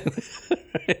shorts. Yeah, exactly.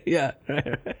 Yeah.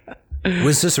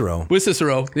 With Cicero. With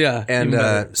Cicero. Yeah.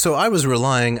 And so I was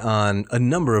relying on a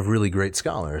number of really great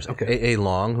scholars. Okay. A.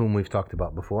 Long, whom we've talked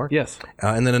about before. Yes.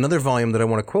 And then another volume that I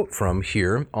want to quote from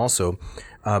here also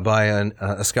by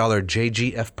a scholar,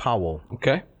 J.G.F. Powell.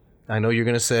 Okay. I know you're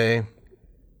going to say...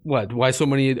 What? Why so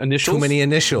many initials? Too many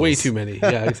initials. Way too many.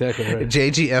 Yeah, exactly. Right.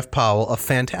 J.G.F. Powell, a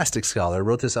fantastic scholar,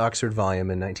 wrote this Oxford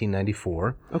volume in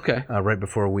 1994. Okay. Right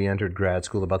before we entered grad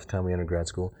school, about the time we entered grad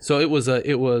school. So it was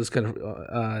kind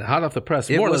of hot off the press,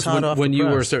 It more or was less hot off when the you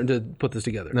were press. starting to put this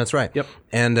together. That's right. Yep.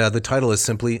 And the title is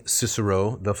simply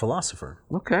Cicero the Philosopher.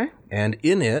 Okay. And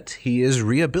in it, he is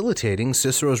rehabilitating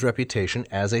Cicero's reputation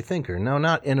as a thinker. Now,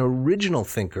 not an original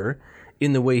thinker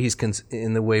in the way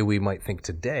in the way we might think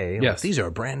today. Like, Yes. these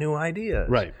are brand new ideas.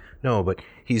 Right. No, but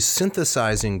he's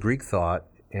synthesizing Greek thought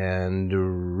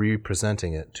and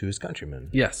representing it to his countrymen.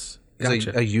 Yes. It's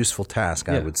Gotcha. a useful task,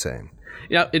 I would say.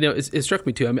 Yeah, it struck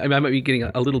me too. I might be getting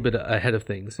a little bit ahead of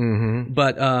things. Mm-hmm.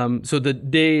 But so the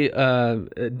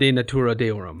De Natura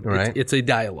Deorum, Right. it's a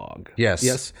dialogue. Yes.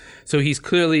 Yes. So he's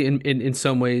clearly in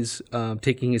some ways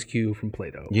taking his cue from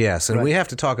Plato. Yes, and we have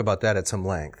to talk about that at some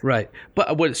length. Right.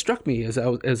 But what struck me as I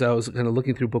was kind of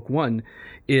looking through book one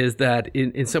is that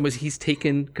in some ways he's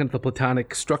taken kind of the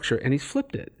Platonic structure and he's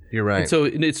flipped it. You're right. And so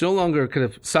it's no longer kind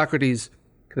of Socrates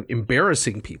kind of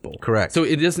embarrassing people. Correct. So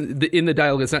it doesn't in the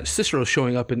dialogue. It's not Cicero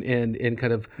showing up and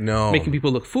kind of No. making people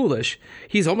look foolish.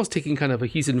 He's almost taking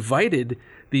he's invited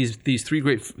these three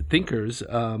great thinkers,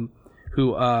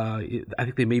 who I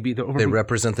think they may be they're over They from,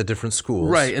 represent the different schools.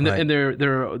 right, and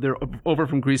they're over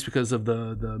from Greece because of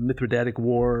the Mithridatic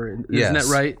War. Isn't Yes.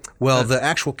 that right? Well, the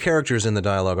actual characters in the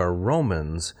dialogue are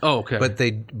Romans. Oh, okay.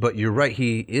 But you're right.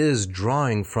 He is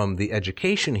drawing from the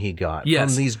education he got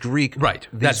Yes. from these Greek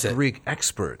That's it. Greek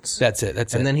experts. That's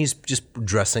it. And then he's just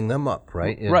dressing them up,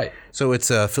 right? Right. So it's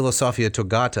Philosophia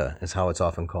Togata is how it's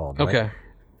often called. Right? Okay.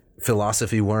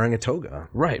 Philosophy wearing a toga,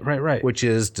 Right. which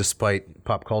is, despite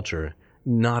pop culture,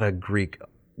 not a Greek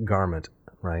garment,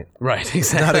 right? Right.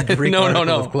 Exactly. Not a Greek article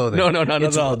of clothing. No, not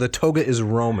at all. The toga is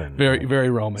Roman. Very,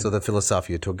 very Roman. So the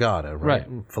Philosophia Togata, right?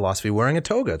 Philosophy wearing a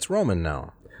toga. It's Roman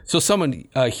now. So someone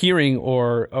hearing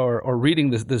or reading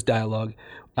this dialogue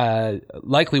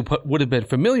likely would have been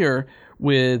familiar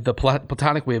with the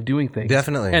Platonic way of doing things.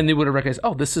 Definitely. And they would have recognized,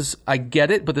 oh, I get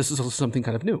it, but this is also something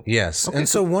kind of new. Yes. Okay, and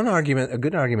so a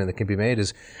good argument that can be made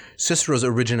is Cicero's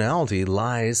originality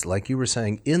lies, like you were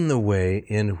saying, in the way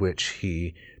in which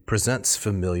he presents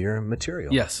familiar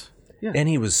material. Yes. Yeah. And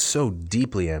he was so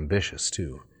deeply ambitious,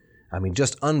 too. I mean,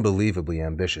 just unbelievably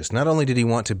ambitious. Not only did he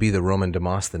want to be the Roman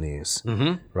Demosthenes,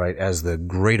 right, as the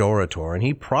great orator, and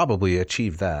he probably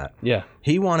achieved that. Yeah.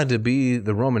 He wanted to be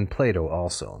the Roman Plato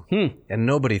also. And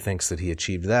nobody thinks that he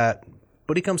achieved that,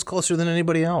 but he comes closer than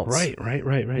anybody else. Right.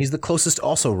 He's the closest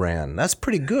also ran. That's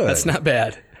pretty good. That's not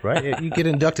bad. Right? You get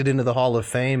inducted into the Hall of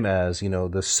Fame as,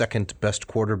 the second best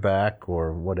quarterback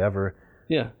or whatever.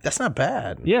 Yeah. That's not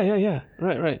bad. Yeah.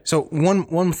 Right. So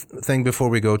one thing before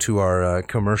we go to our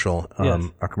commercial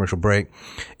our commercial break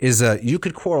is you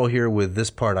could quarrel here with this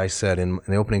part I said in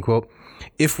the opening quote.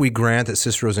 If we grant that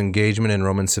Cicero's engagement in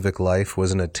Roman civic life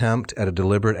was an attempt at a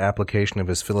deliberate application of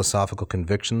his philosophical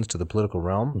convictions to the political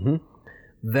realm,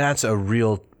 that's a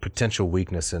real potential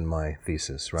weakness in my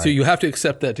thesis, right? So you have to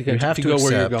accept that to go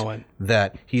where you're going.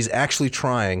 That he's actually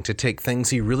trying to take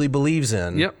things he really believes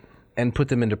in. Yep. And put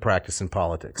them into practice in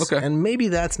politics. Okay. And maybe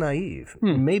that's naive.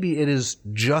 Maybe it is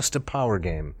just a power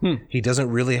game. He doesn't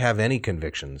really have any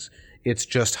convictions. It's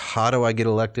just, how do I get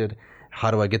elected?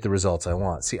 How do I get the results I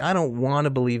want? See, I don't want to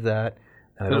believe that.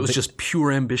 That it was just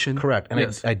pure ambition? Correct.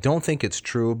 And I don't think it's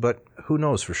true, but who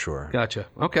knows for sure. Gotcha.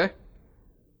 Okay.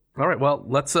 All right. Well,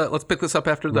 let's pick this up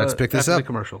after the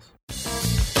commercials.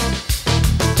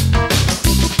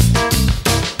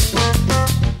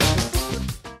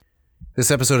 This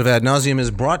episode of Ad Nauseum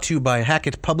is brought to you by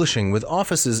Hackett Publishing, with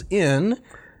offices in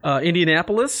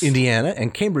Indianapolis, Indiana,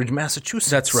 and Cambridge,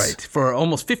 Massachusetts. That's right. For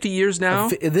almost 50 years now.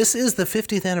 This is the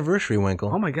 50th anniversary,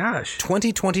 Winkle. Oh my gosh.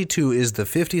 2022 is the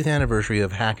 50th anniversary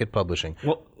of Hackett Publishing.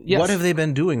 Well, yes. What have they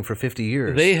been doing for 50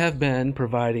 years? They have been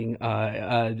providing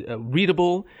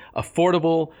readable,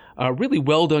 affordable, really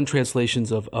well done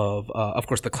translations of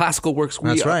course, the classical works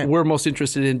we're most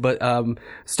interested in, but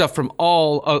stuff from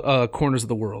all corners of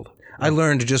the world. I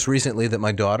learned just recently that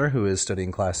my daughter, who is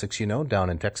studying classics, down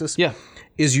in Texas,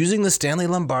 is using the Stanley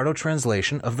Lombardo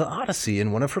translation of the Odyssey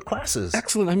in one of her classes.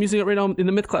 Excellent. I'm using it right now in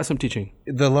the myth class I'm teaching.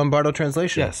 The Lombardo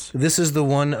translation? Yes. This is the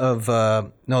one of,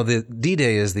 the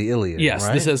D-Day is the Iliad, yes,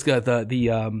 right? This has got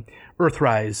the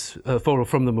Earthrise photo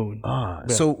from the moon.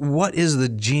 So what is the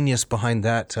genius behind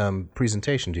that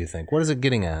presentation, do you think? What is it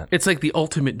getting at? It's like the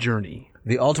ultimate journey.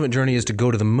 The ultimate journey is to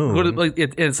go to the moon.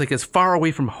 It's like as far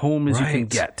away from home as you can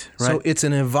get. Right? So it's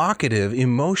an evocative,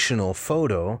 emotional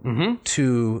photo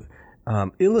to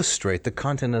illustrate the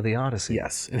content of the Odyssey.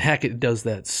 Yes, and Hackett does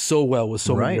that so well with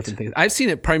so many different things. I've seen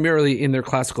it primarily in their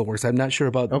classical works. I'm not sure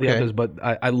about the others, but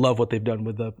I love what they've done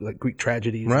with the Greek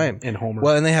tragedies and Homer.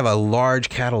 Well, and they have a large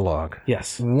catalog.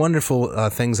 Yes. Wonderful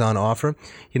things on offer.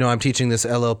 I'm teaching this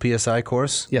LLPSI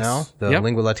course now, the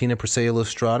Lingua Latina per se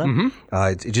illustrata.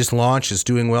 It just launched. It's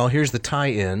doing well. Here's the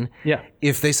tie-in. Yeah.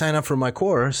 If they sign up for my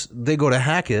course, they go to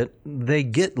Hackett, they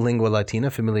get Lingua Latina,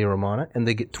 Familia Romana, and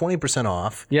they get 20%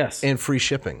 off. Yes. And free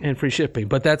shipping.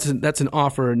 But that's an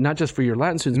offer not just for your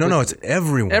Latin students. No, it's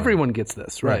everyone. Everyone gets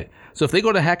this, right? So if they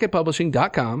go to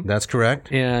hackettpublishing.com. That's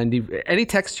correct. And any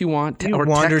text you want. You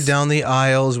wander down the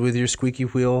aisles with your squeaky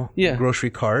wheel grocery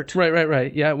cart.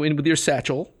 Right. Yeah, with your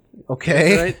satchel.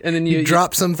 Okay. Right? And then you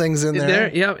drop some things in there.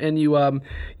 Yeah, and you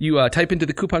type into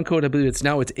the coupon code. I believe it's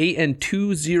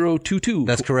AN2022.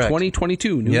 That's correct.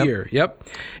 2022, new year. Yep.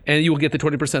 And you will get the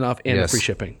 20% off and the free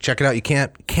shipping. Check it out. You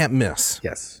can't miss.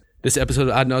 Yes. This episode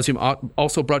of Ad Nauseum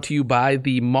also brought to you by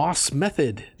the Moss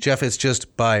Method. Jeff, it's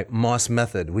just by Moss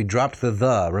Method. We dropped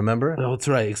the, remember? Oh, that's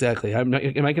right, exactly. Am I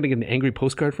going to get an angry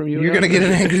postcard from you? You're going to get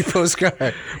an angry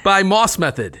postcard. By Moss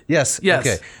Method. Yes.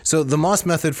 Okay. So the Moss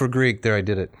Method for Greek, there I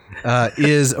did it,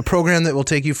 is a program that will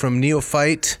take you from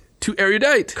neophyte to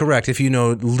erudite. Correct. If you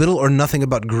know little or nothing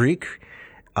about Greek,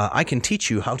 I can teach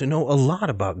you how to know a lot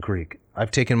about Greek.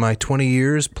 I've taken my 20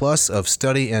 years plus of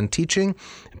study and teaching,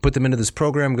 put them into this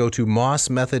program. Go to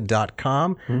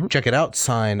mossmethod.com. Check it out.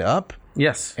 Sign up.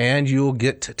 Yes. And you'll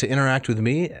get to interact with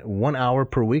me 1 hour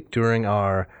per week during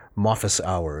our Moffus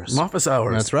hours. Moffus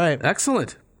hours. That's right.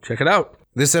 Excellent. Check it out.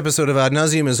 This episode of Ad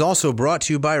Nauseam is also brought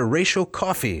to you by Ratio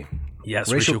Coffee.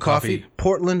 Yes, Ratio Coffee,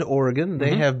 Portland, Oregon.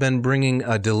 They have been bringing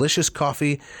a delicious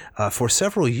coffee for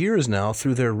several years now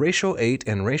through their Ratio 8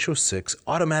 and Ratio 6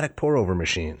 automatic pour-over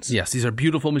machines. Yes, these are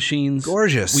beautiful machines.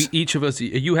 Gorgeous. We each of us,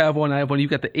 you have one, I have one. You've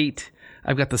got the 8.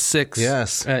 I've got the 6.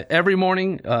 Yes. Every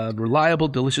morning, reliable,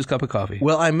 delicious cup of coffee.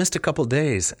 Well, I missed a couple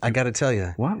days, I got to tell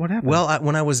you. What happened? Well,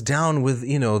 when I was down with,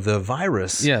 the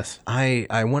virus, Yes.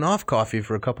 I went off coffee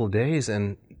for a couple of days,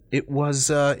 and it was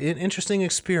an interesting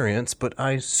experience, but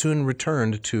I soon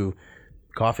returned to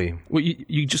coffee. Well,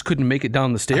 you just couldn't make it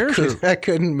down the stairs? I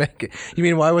couldn't make it. You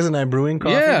mean, why wasn't I brewing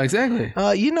coffee? Yeah, exactly.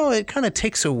 It kind of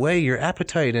takes away your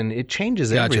appetite, and it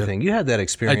changes everything. You had that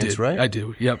experience, right? I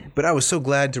do, yep. But I was so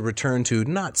glad to return to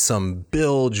not some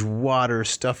bilge water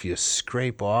stuff you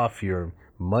scrape off your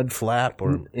mud flap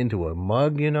or into a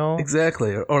mug,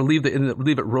 Exactly. Or leave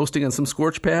it roasting on some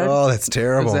scorch pad. Oh, that's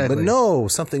terrible. Exactly. But no,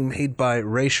 something made by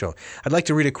Ratio. I'd like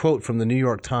to read a quote from the New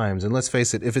York Times, and let's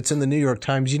face it, if it's in the New York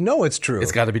Times, it's true.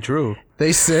 It's got to be true.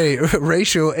 They say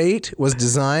Ratio 8 was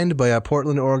designed by a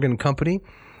Portland, Oregon company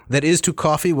that is to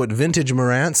coffee what vintage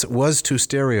Marantz was to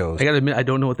stereos. I got to admit, I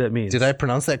don't know what that means. Did I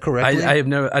pronounce that correctly? I don't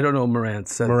know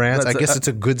Marantz. Marantz, I guess it's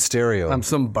a good stereo. I'm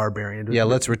some barbarian. Yeah,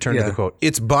 let's return to the quote.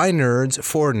 It's by nerds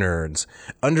for nerds.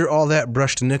 Under all that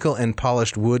brushed nickel and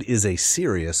polished wood is a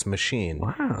serious machine.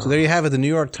 Wow. So there you have it, the New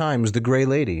York Times, the Gray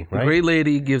Lady, right? The Gray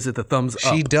Lady gives it the thumbs up.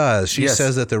 She does. She Yes.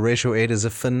 says that the Ratio 8 is a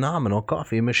phenomenal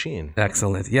coffee machine.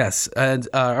 Excellent. Yes. And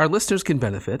our listeners can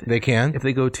benefit. They can. If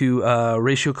they go to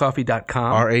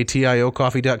ratiocoffee.com. RATIO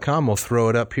coffee.com. We'll throw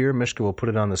it up here. Mishka will put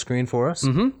it on the screen for us.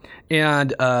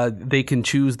 And they can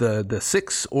choose the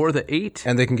 6 or the 8.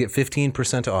 And they can get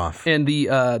 15% off. And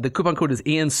the coupon code is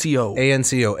ANCO.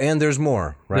 ANCO. And there's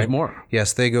more, right? There's more.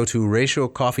 Yes, they go to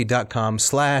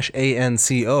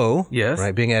ratiocoffee.com/ANCO. Yes.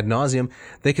 Right, being ad nauseum.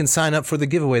 They can sign up for the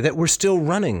giveaway that we're still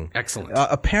running. Excellent.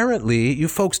 Apparently, you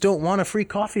folks don't want a free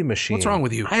coffee machine. What's wrong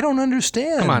with you? I don't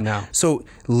understand. Come on now. So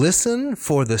listen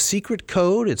for the secret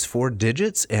code. It's 4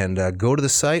 digits. And go to the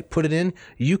site, put it in.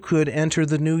 You could enter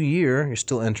the new year. You're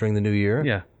still entering the new year.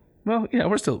 Yeah. Well, yeah,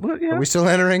 we're still. Are we still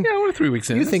entering? Yeah, we're 3 weeks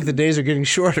in. You think the days are getting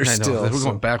shorter I know, still. we're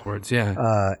going backwards,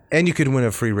 yeah. And you could win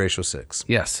a free Ratio 6.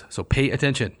 Yes, so pay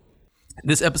attention.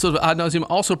 This episode of Ad Nauseam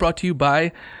also brought to you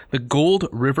by the Gold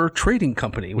River Trading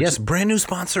Company. Yes, brand new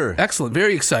sponsor. Excellent,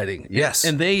 very exciting. Yes.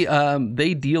 And they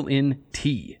deal in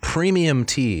tea. Premium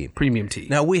tea. Premium tea.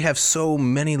 Now, we have so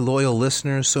many loyal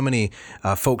listeners, so many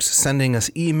folks sending us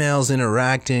emails,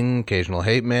 interacting, occasional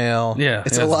hate mail. Yeah,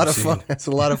 It's yeah, a lot of I've fun. It's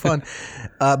a lot of fun.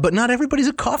 But not everybody's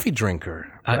a coffee drinker.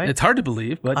 Right? It's hard to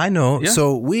believe, but I know. Yeah.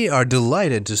 So we are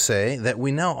delighted to say that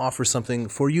we now offer something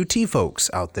for you tea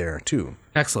folks out there, too.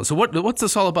 Excellent. So what's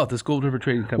this all about, this Gold River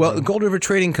Trading Company? Well, the Gold River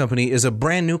Trading Company is a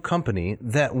brand new company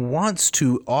that wants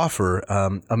to offer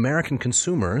American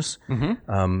consumers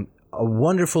a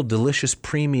wonderful, delicious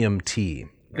premium tea.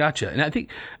 Gotcha. And I think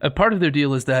a part of their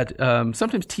deal is that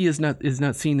sometimes tea is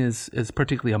not seen as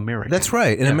particularly American. That's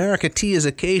right. In America, tea is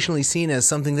occasionally seen as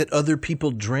something that other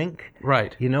people drink.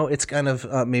 Right. It's kind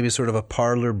of maybe sort of a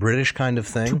parlor British kind of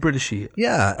thing. Too Britishy.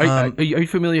 Yeah. Are you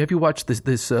familiar? Have you watched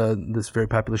this very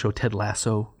popular show, Ted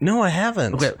Lasso? No, I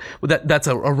haven't. Okay. Well, that's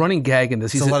a running gag in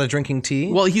this. It's a lot of drinking tea?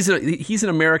 Well, he's an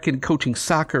American coaching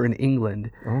soccer in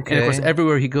England. Okay. And of course,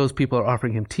 everywhere he goes, people are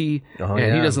offering him tea,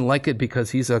 and he doesn't like it because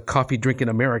he's a coffee drinking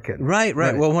American. Right.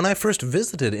 Well, when I first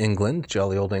visited England,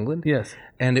 jolly old England, Yes.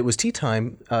 and it was tea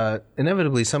time,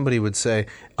 inevitably somebody would say,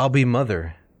 "I'll be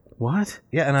mother." What?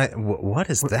 Yeah, and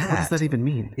what is that? What does that even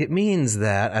mean? It means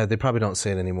that, they probably don't say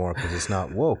it anymore because it's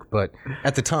not woke, but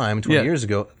at the time, 20 years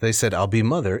ago, they said, "I'll be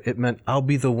mother." It meant I'll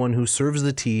be the one who serves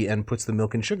the tea and puts the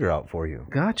milk and sugar out for you.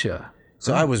 Gotcha.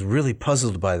 So I was really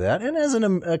puzzled by that, and as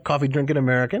a coffee-drinking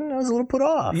American, I was a little put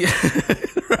off. Yeah.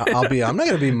 I'm not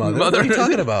going to be mother. What are you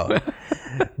talking about?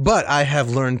 But I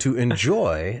have learned to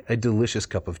enjoy a delicious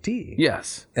cup of tea.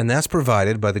 Yes. And that's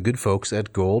provided by the good folks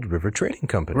at Gold River Trading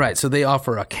Company. Right. So they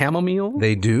offer a chamomile.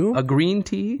 They do. A green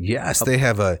tea. Yes, they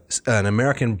have an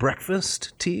American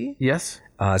breakfast tea. Yes.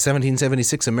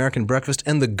 1776 American breakfast,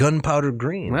 and the gunpowder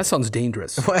green. Well, that sounds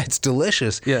dangerous. Well, it's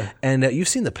delicious. Yeah. And you've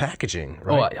seen the packaging,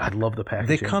 right? Oh, I love the They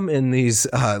packaging. come in these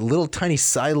little tiny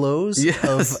silos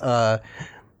of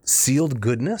sealed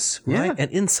goodness, right? Yeah.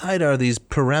 And inside are these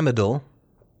pyramidal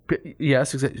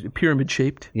Yes, exactly. Pyramid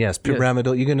shaped. Yes,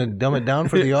 pyramidal. You going to dumb it down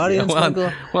for the audience,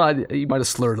 Michael? Well, you might have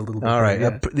slurred a little bit. All right.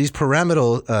 Yeah. These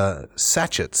pyramidal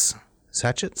sachets.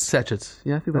 Sachets? Sachets.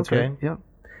 Yeah, I think that's Okay. right.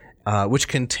 Yeah. Which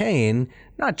contain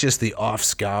not just the off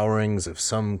scourings of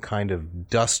some kind of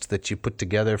dust that you put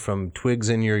together from twigs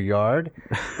in your yard,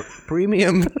 but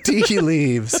premium tea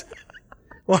leaves.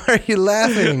 Why are you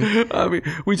laughing?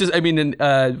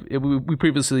 We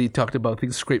previously talked about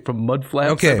things scraped from mud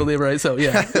flaps, Okay. I believe, right? So,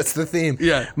 yeah. That's the theme.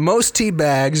 Yeah. Most tea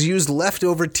bags use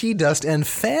leftover tea dust and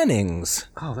fannings.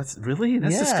 Oh, that's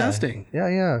disgusting.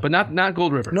 Yeah. But not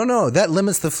Gold River. No, that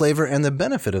limits the flavor and the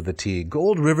benefit of the tea.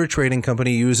 Gold River Trading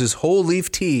Company uses whole leaf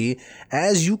tea,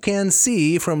 as you can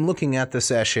see from looking at the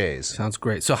sachets. Sounds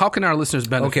great. So how can our listeners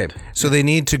benefit? Okay, so they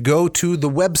need to go to the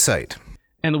website.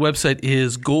 And the website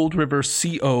is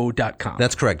goldriverco.com.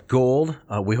 That's correct. Gold,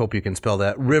 we hope you can spell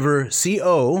that, River,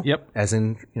 C-O, Yep. as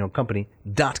in, company,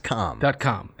 .com.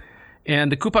 .com.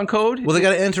 And the coupon code? Well, they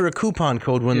got to enter a coupon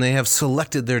code when they have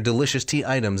selected their delicious tea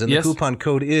items, and Yes. the coupon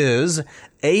code is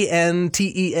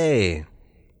ANTEA.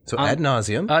 So ad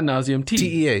nauseum. Ad nauseum T.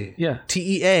 TEA. Yeah.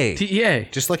 TEA. TEA.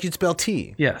 Just like you'd spell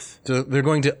tea. Yes. So they're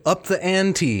going to up the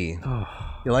ante.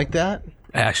 You like that?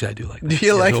 Actually, I do like that. Do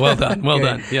you like well that? done. Well Okay.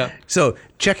 done. Yeah. So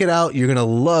check it out. You're gonna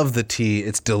love the tea.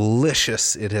 It's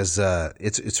delicious. It has.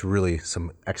 It's really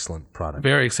some excellent product.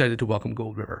 Very excited to welcome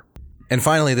Gold River. And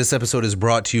finally, this episode is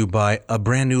brought to you by a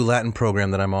brand new Latin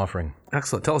program that I'm offering.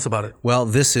 Excellent. Tell us about it. Well,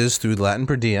 this is through Latin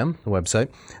Per Diem, the website.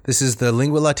 This is the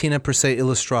Lingua Latina Per Se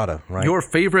Illustrata, right? Your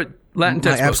favorite Latin My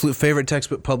textbook. absolute favorite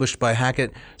textbook published by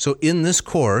Hackett. So in this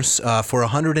course, for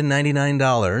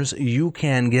 $199, you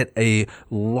can get a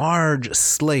large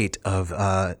slate of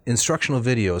instructional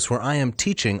videos where I am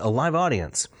teaching a live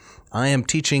audience. I am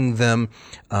teaching them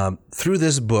through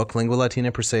this book, Lingua Latina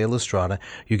Per Se Illustrata.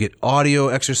 You get audio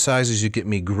exercises. You get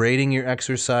me grading your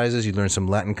exercises. You learn some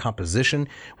Latin composition.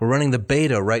 We're running the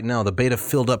beta right now. The beta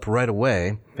filled up right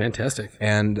away. Fantastic.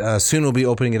 And soon we'll be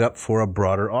opening it up for a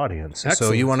broader audience. Excellent.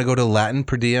 So you want to go to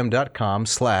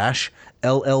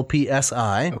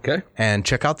latinperdiem.com/LLPSI Okay. and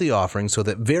check out the offering so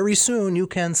that very soon you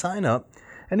can sign up.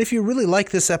 And if you really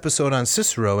like this episode on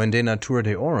Cicero and De Natura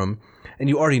Deorum, and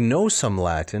you already know some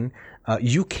Latin,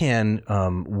 you can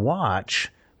watch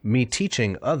me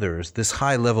teaching others this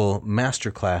high-level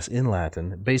masterclass in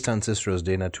Latin based on Cicero's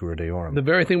De Natura Deorum. The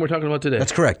very thing we're talking about today.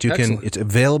 That's correct. Excellent. It's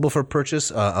available for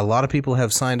purchase. A lot of people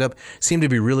have signed up, seem to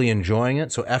be really enjoying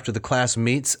it. So after the class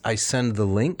meets, I send the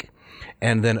link,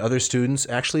 and then other students,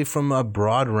 actually from a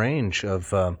broad range of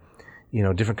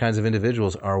different kinds of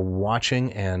individuals, are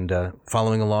watching and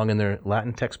following along in their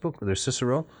Latin textbook, their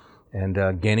Cicero, and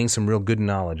gaining some real good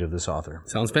knowledge of this author.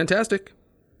 Sounds fantastic.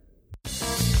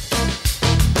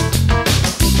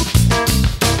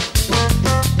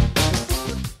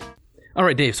 All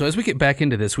right, Dave, so as we get back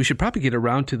into this, we should probably get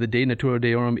around to the De Natura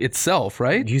Deorum itself,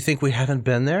 right? Do you think we haven't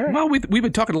been there? Well, we've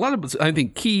been talking a lot of, I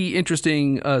think, key,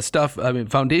 interesting stuff,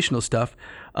 foundational stuff,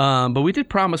 but we did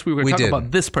promise we were going to talk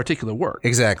about this particular work.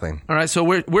 Exactly. All right, so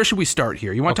where should we start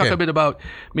here? You want to talk a bit about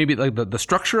maybe like the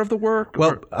structure of the work?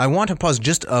 Well, I want to pause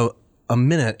just a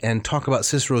minute and talk about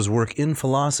Cicero's work in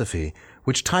philosophy,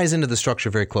 which ties into the structure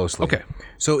very closely. Okay.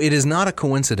 So it is not a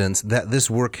coincidence that this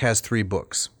work has 3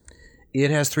 books. It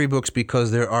has 3 books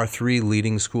because there are 3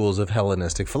 leading schools of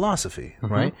Hellenistic philosophy,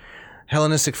 right?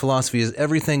 Hellenistic philosophy is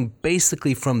everything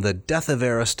basically from the death of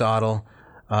Aristotle,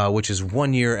 which is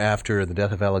 1 year after the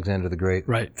death of Alexander the Great,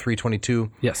 Right.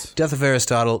 322. Yes. Death of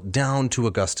Aristotle down to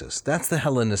Augustus. That's the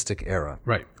Hellenistic era.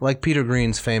 Right. Like Peter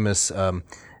Green's famous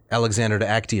Alexander to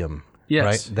Actium. Yes.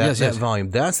 Right? That Yes.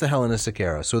 volume. That's the Hellenistic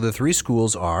era. So the 3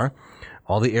 schools are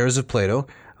all the heirs of Plato,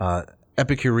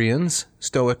 Epicureans,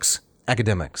 Stoics,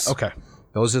 Academics. Okay.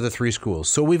 Those are the 3 schools.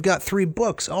 So we've got 3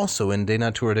 books also in De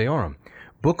Natura Deorum.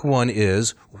 Book 1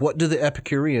 is, what do the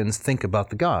Epicureans think about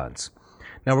the gods?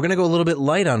 Now we're going to go a little bit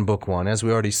light on book 1, as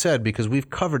we already said, because we've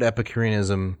covered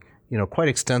Epicureanism, quite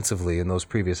extensively in those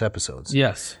previous episodes.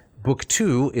 Yes. Book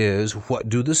 2 is, what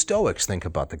do the Stoics think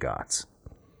about the gods?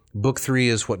 Book 3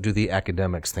 is, what do the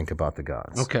academics think about the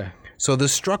gods? Okay. So the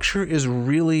structure is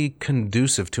really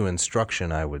conducive to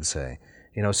instruction, I would say.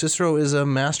 Cicero is a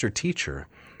master teacher.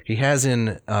 He has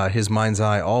in his mind's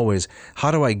eye always, how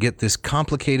do I get this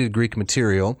complicated Greek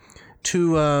material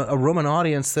to a Roman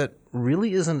audience that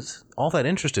really isn't all that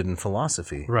interested in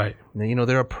philosophy? Right.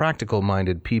 They're a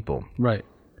practical-minded people. Right.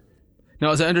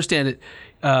 Now, as I understand it,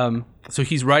 so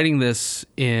he's writing this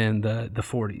in the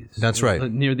 40s. That's right.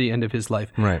 Near the end of his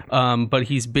life. Right. But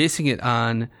he's basing it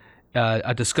on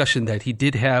a discussion that he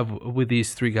did have with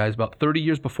these 3 guys about 30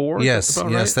 years before. Yes,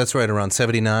 right? that's right, around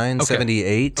 79,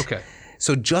 78. Okay.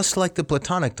 So just like the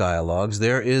Platonic dialogues,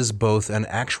 there is both an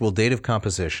actual date of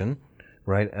composition,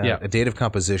 right? A date of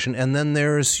composition, and then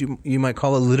there's you might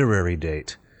call a literary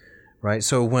date, right?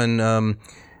 So when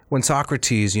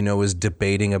Socrates, is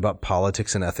debating about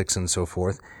politics and ethics and so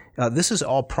forth, this is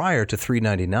all prior to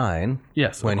 399.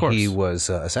 Yes, when of course. he was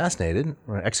assassinated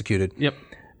or executed. Yep.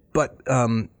 But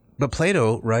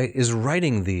Plato, right, is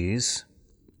writing these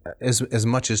as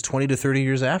much as 20 to 30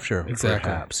 years after,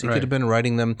 perhaps. He could have been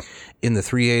writing them in the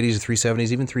 380s,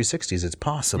 370s, even 360s. It's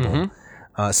possible.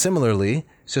 Similarly,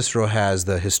 Cicero has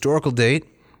the historical date,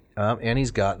 and he's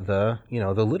got the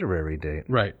literary date.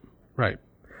 Right.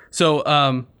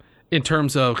 So, in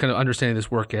terms of kind of understanding this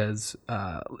work as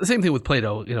the same thing with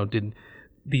Plato,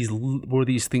 were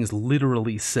these things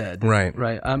literally said? Right.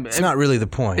 It's not really the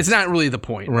point. It's not really the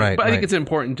point. Right. But I think it's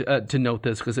important to note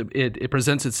this because it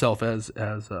presents itself as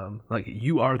like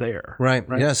you are there. Right.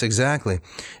 Yes, exactly.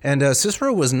 And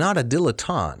Cicero was not a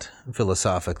dilettante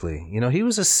philosophically. He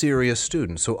was a serious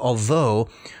student. So although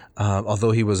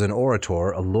he was an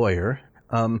orator, a lawyer,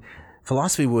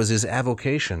 philosophy was his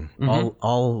avocation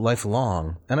all life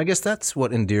long. And I guess that's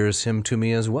what endears him to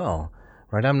me as well.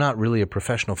 Right? I'm not really a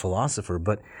professional philosopher,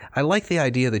 but I like the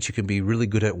idea that you can be really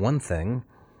good at one thing,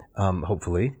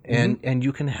 hopefully, and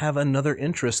you can have another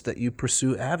interest that you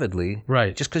pursue avidly,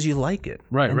 just because you like it.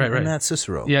 Right. And that's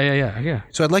Cicero. Yeah.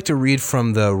 So I'd like to read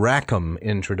from the Rackham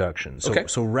introduction.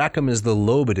 So Rackham is the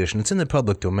Loeb edition. It's in the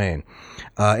public domain,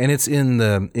 and it's in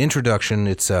the introduction.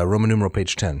 It's Roman numeral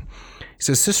page 10. He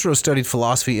says, Cicero studied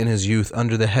philosophy in his youth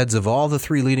under the heads of all the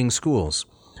three leading schools.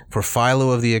 For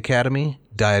Philo of the Academy,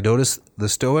 Diodotus the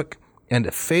Stoic,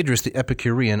 and Phaedrus the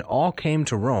Epicurean all came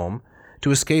to Rome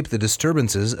to escape the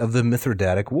disturbances of the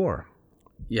Mithridatic War.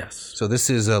 Yes. So this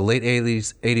is late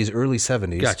 80s, early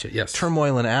 70s. Gotcha, yes.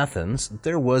 Turmoil in Athens.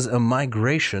 There was a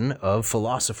migration of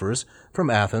philosophers from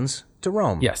Athens to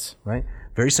Rome. Yes. Right?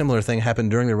 Very similar thing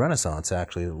happened during the Renaissance,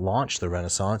 actually. It launched the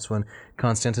Renaissance when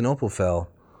Constantinople fell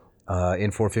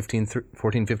in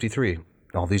 1453.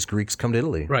 All these Greeks come to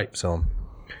Italy. Right. So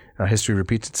history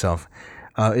repeats itself.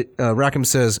 Rackham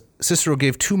says, Cicero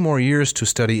gave 2 more years to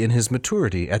study in his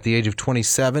maturity. At the age of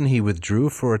 27, he withdrew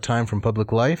for a time from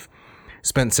public life,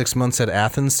 spent 6 months at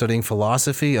Athens studying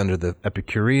philosophy under the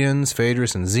Epicureans,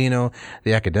 Phaedrus and Zeno,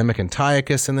 the academic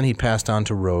Antiochus, and then he passed on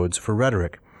to Rhodes for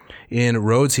rhetoric. In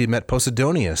Rhodes, he met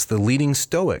Posidonius, the leading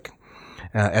Stoic,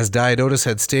 as Diodotus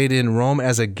had stayed in Rome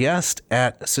as a guest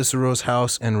at Cicero's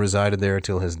house and resided there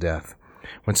till his death.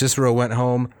 When Cicero went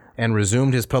home and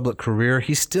resumed his public career,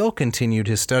 he still continued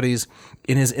his studies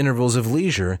in his intervals of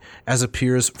leisure, as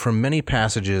appears from many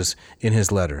passages in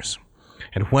his letters.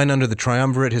 And when under the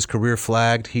triumvirate his career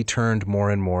flagged, he turned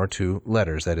more and more to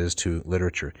letters, that is, to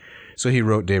literature. So he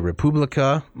wrote De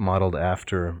Republica, modeled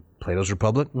after Plato's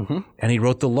Republic, and he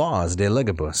wrote the Laws, De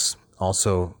Legibus,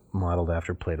 also modeled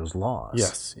after Plato's Laws.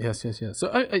 Yes.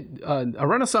 So a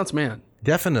Renaissance man.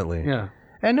 Definitely. Yeah.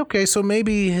 And okay, so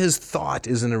maybe his thought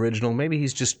isn't original. Maybe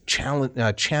he's just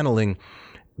channeling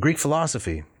Greek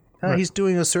philosophy. He's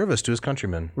doing a service to his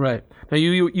countrymen. Right. Now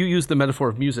you used the metaphor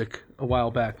of music a while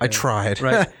back. I tried.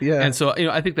 Right. Yeah. And so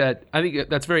I think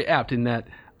that's very apt in that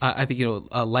I think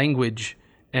language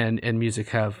and music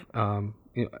have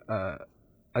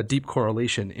a deep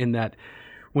correlation in that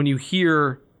when you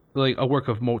hear like a work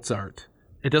of Mozart,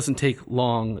 it doesn't take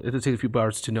long. It doesn't take a few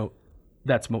bars to know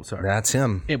that's Mozart. That's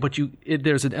him. But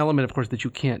there's an element, of course, that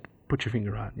you can't put your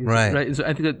finger on. Right. And so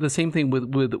I think that the same thing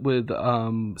with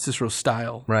Cicero's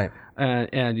style. Right.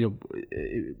 And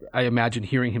I imagine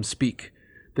hearing him speak.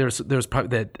 There's probably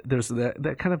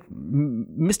that kind of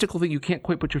mystical thing you can't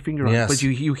quite put your finger on. Yes. But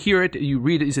you hear it, you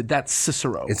read it, you say that's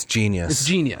Cicero. It's genius. It's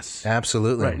genius.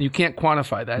 Absolutely. Right. And you can't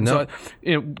quantify that. No. And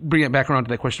so bring it back around to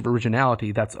that question of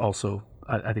originality. That's also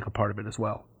I think a part of it as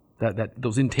well. That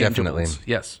those intangibles. Definitely.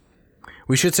 Yes.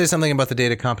 We should say something about the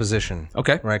data composition.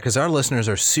 Okay. Right, because our listeners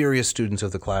are serious students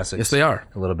of the classics. Yes, they are.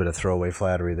 A little bit of throwaway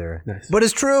flattery there. Nice. But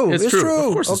it's true. It's true.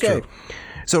 Of course it's okay. true.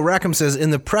 So Rackham says,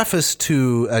 in the preface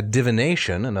to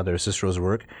Divination, another Cicero's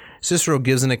work, Cicero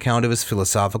gives an account of his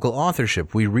philosophical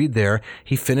authorship. We read there,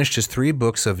 he finished his 3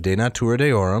 books of De Natura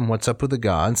Deorum, What's Up with the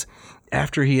Gods,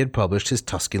 after he had published his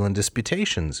Tusculan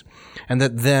Disputations, and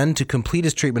that then, to complete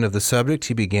his treatment of the subject,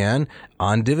 he began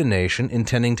on divination,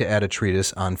 intending to add a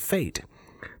treatise on fate.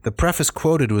 The preface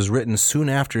quoted was written soon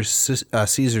after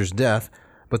Caesar's death,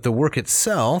 but the work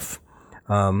itself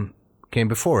came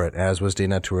before it, as was De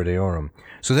Natura Deorum.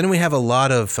 So then we have a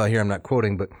lot of, here I'm not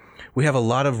quoting, but we have a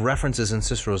lot of references in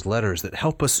Cicero's letters that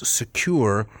help us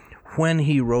secure when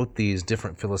he wrote these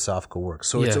different philosophical works.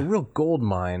 So it's a real gold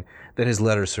mine that his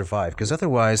letters survive, because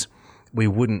otherwise we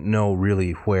wouldn't know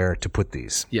really where to put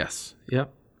these. Yes.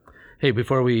 Yep. Hey,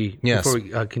 before we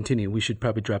continue, we should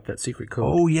probably drop that secret code.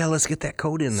 Oh yeah, let's get that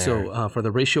code in there. So for the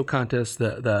ratio contest,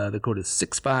 the code is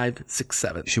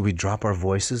 6567. Should we drop our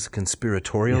voices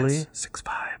conspiratorially? Yes,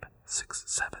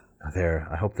 6567. There,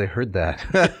 I hope they heard that.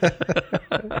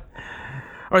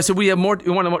 All right, so we have more.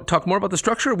 You want to talk more about the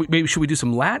structure? Maybe should we do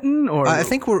some Latin? Or I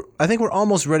think we're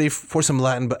almost ready for some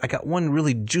Latin, but I got one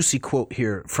really juicy quote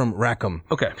here from Rackham.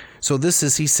 Okay. So he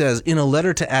says, in a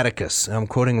letter to Atticus, I'm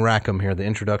quoting Rackham here, the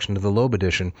introduction to the Loeb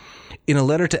edition. In a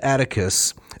letter to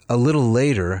Atticus, a little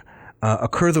later,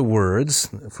 occur the words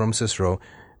from Cicero,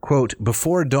 quote,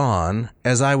 before dawn,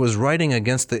 as I was writing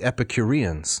against the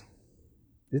Epicureans.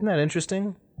 Isn't that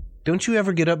interesting? Don't you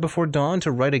ever get up before dawn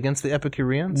to write against the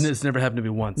Epicureans? It's never happened to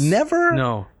me once. Never?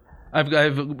 No. I've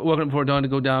woken up before dawn to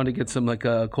go down to get some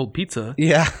cold pizza.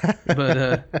 Yeah.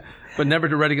 but never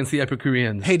to write against the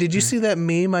Epicureans. Hey, did you see that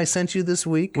meme I sent you this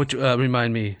week? Which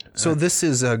remind me. So this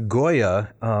is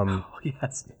Goya.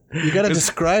 Yes. You got to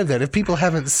describe that if people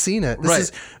haven't seen it.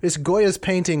 It's Goya's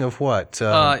painting of what?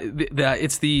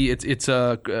 It's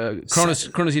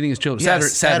Kronos eating his children. Yeah,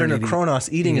 Saturn or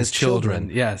Kronos eating his children.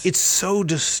 Yes. It's so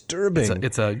disturbing.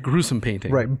 It's a gruesome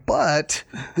painting. Right, but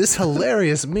this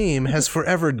hilarious meme has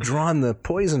forever drawn the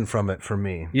poison from it for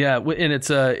me. Yeah, and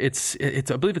it's I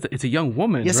believe it's a young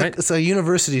woman, yes, right? It's a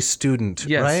university student,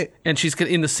 yes. right? And she's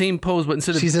in the same pose, but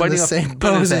instead of she's biting in the same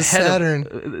pose as Saturn,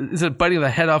 instead of biting the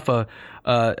head off a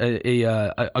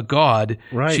god,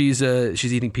 right. She's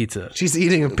eating pizza. She's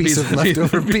eating a piece of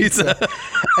leftover pizza.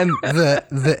 And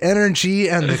the energy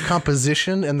and the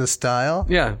composition and the style.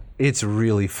 Yeah. It's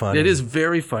really funny. It is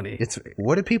very funny.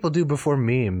 What do people do before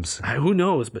memes? Who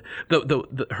knows? But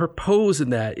her pose in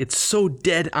that, it's so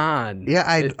dead on.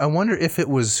 Yeah, I wonder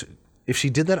if she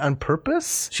did that on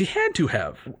purpose? She had to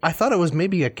have. I thought it was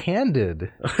maybe a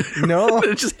candid. No?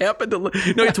 It just happened to look.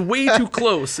 No, it's way too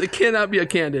close. It cannot be a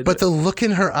candid. But the look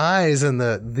in her eyes and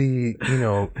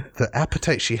the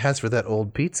appetite she has for that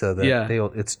old pizza,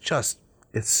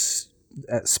 it's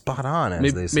spot on,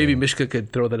 as they say. Maybe Mishka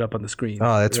could throw that up on the screen.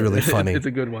 Oh, that's really funny. It's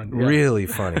a good one. Yeah. Really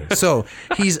funny. So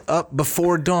he's up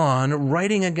before dawn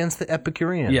writing against the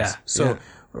Epicureans. Yeah. So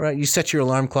right, you set your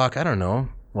alarm clock, I don't know,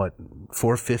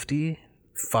 4:50,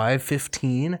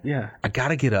 5:15. Yeah. I got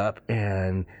to get up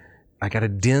and I got to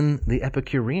din the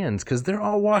Epicureans because they're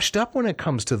all washed up when it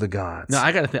comes to the gods. No,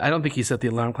 I don't think he set the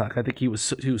alarm clock. I think he was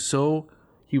so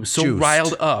Juiced.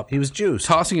 riled up. He was juiced.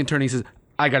 Tossing and turning. He says,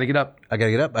 I got to get up. I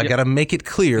got to make it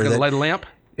clear that light a lamp.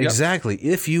 Exactly.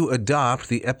 Yep. If you adopt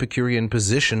the Epicurean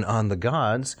position on the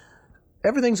gods,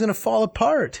 everything's going to fall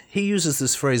apart. He uses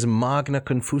this phrase magna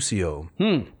confusio,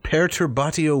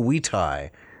 perturbatio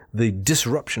vitae, the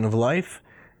disruption of life,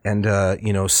 and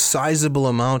sizable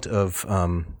amount of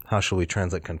how shall we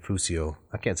translate confusio?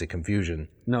 I can't say confusion.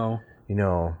 No.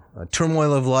 A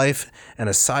turmoil of life and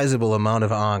a sizable amount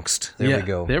of angst.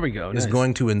 There we go. Is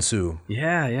going to ensue.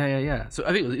 Yeah. So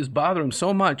I think it was bothering him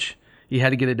so much he had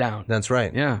to get it down. That's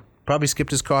right. Yeah. Probably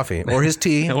skipped his coffee or his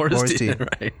tea. or his tea.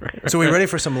 Right. So we ready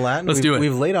for some Latin? Let's do it.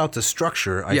 We've laid out the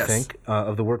structure, I think,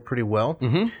 of the work pretty well.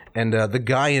 Mm-hmm. And the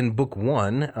guy in Book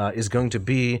 1 is going to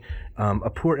be a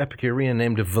poor Epicurean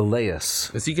named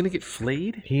Velleius. Is he going to get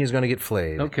flayed? He is going to get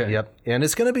flayed. Okay. Yep. And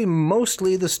it's going to be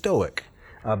mostly the Stoic,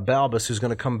 Balbus, who's going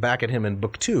to come back at him in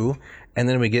Book 2. And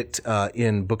then we get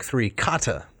in Book 3,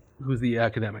 Cotta. Who's the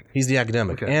academic? He's the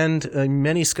academic. Okay. And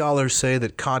many scholars say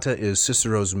that Cotta is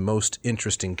Cicero's most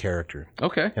interesting character.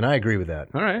 Okay. And I agree with that.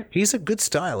 All right. He's a good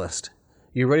stylist.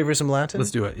 You ready for some Latin? Let's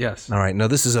do it, yes. All right. Now,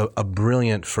 this is a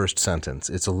brilliant first sentence.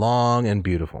 It's long and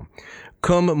beautiful.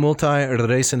 Cum multae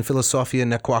res in philosophia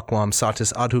nequaquam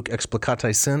satis adhuc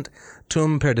explicatae sint,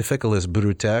 tum per difficilis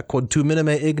brute, quod tu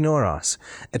minime ignoras,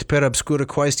 et per obscura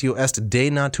quaestio est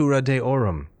de natura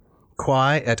deorum.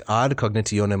 Quae et ad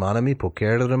cognitionem animi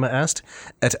pocerem est,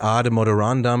 et ad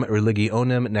moderandam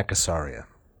religionem necessaria.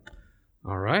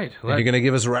 All right. You're going to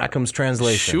give us Rackham's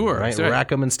translation. Sure. Right? Sorry.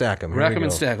 Rackham and Stackham. Rackham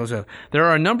and Stackham. So there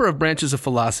are a number of branches of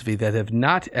philosophy that have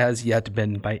not as yet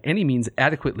been by any means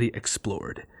adequately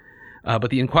explored.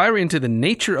 But the inquiry into the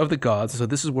nature of the gods, so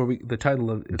this is where the title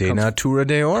of it De natura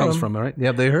deorum comes from, right?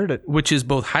 Yeah, they heard it. Which is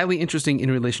both highly interesting in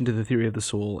relation to the theory of the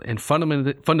soul and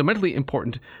fundamentally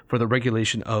important for the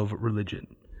regulation of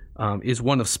religion, is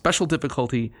one of special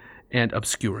difficulty and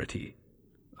obscurity,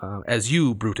 as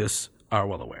you, Brutus, are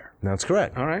well aware. That's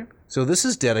correct. All right. So this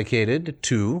is dedicated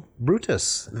to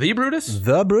Brutus. The Brutus?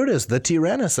 The Brutus, the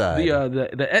tyrannicide.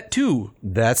 The et tu.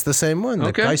 That's the same one.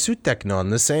 Okay. The Kaisutechnon,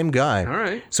 the same guy. All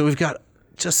right. So we've got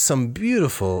just some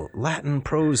beautiful Latin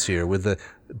prose here with the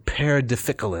per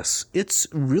difficilis. It's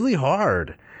really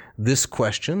hard. this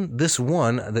question, this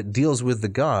one that deals with the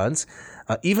gods,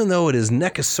 even though it is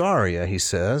necessaria, he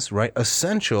says, right,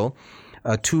 essential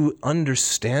to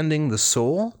understanding the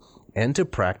soul and to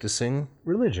practicing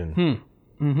religion.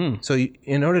 So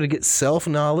in order to get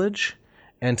self-knowledge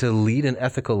and to lead an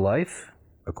ethical life,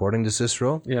 according to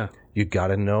Cicero, you got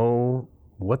to know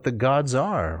what the gods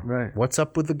are. Right. What's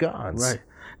up with the gods? Right.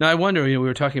 Now, I wonder, we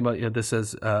were talking about this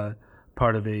as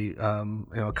part of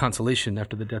a consolation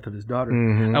after the death of his daughter.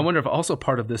 I wonder if also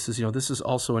part of this is, this is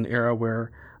also an era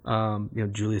where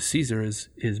Julius Caesar is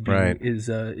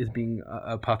being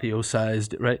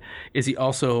apotheosized, right? Is he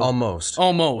also almost,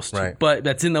 right? But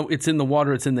it's in the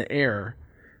water, it's in the air.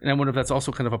 And I wonder if that's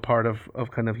also kind of a part of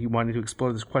kind of he wanted to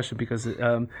explore this question, because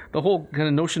the whole kind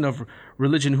of notion of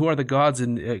religion, who are the gods,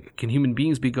 and can human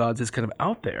beings be gods, is kind of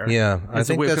out there. Yeah, I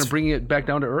think that's kind of bringing it back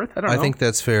down to earth. I don't know. I think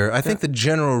that's fair. I think the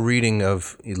general reading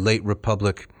of late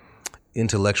Republic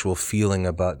intellectual feeling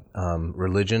about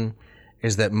religion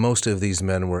is that most of these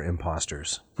men were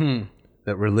imposters.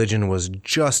 That religion was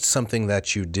just something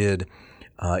that you did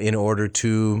in order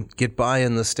to get by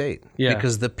in the state.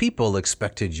 Because the people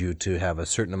expected you to have a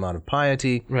certain amount of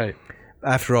piety. Right.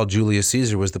 After all, Julius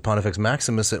Caesar was the Pontifex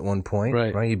Maximus at one point.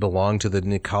 Right. He belonged to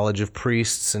the College of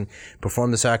Priests and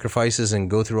performed the sacrifices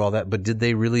and go through all that. But did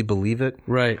they really believe it?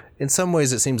 Right. In some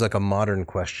ways, it seems like a modern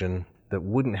question that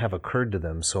wouldn't have occurred to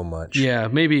them so much. Yeah,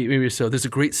 maybe so. There's a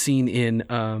great scene in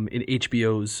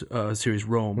HBO's series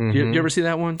Rome. Did you ever see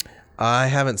that one? I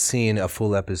haven't seen a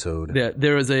full episode. Yeah,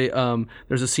 there's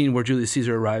a scene where Julius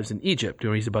Caesar arrives in Egypt,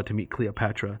 where he's about to meet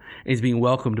Cleopatra, and he's being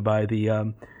welcomed by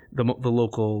the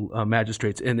local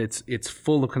magistrates, and it's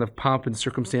full of kind of pomp and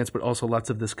circumstance, but also lots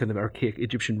of this kind of archaic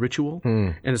Egyptian ritual.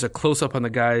 And there's a close up on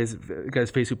the guy's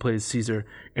face who plays Caesar,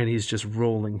 and he's just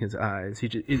rolling his eyes.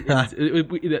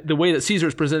 The way that Caesar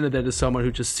is presented, that is someone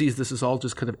who just sees this as all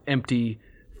just kind of empty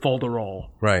folderol.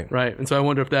 Right. And so I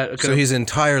wonder if that... So he's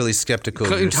entirely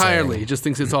skeptical. Entirely. He just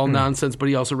thinks it's all nonsense, but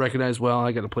he also recognized, well,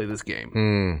 I got to play this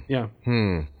game. Yeah.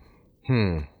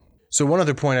 So one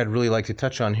other point I'd really like to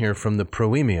touch on here from the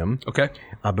Proemium,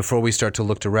 before we start to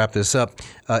look to wrap this up,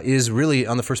 is really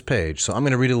on the first page. So I'm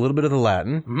going to read a little bit of the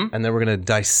Latin, and then we're going to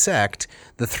dissect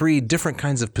the three different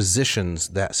kinds of positions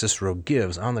that Cicero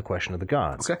gives on the question of the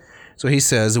gods. So he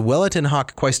says, Velit in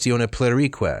hoc quaestione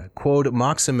plerique, quod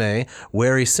maxime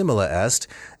veri simila est,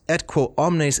 et quo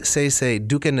omnes sese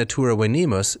duce natura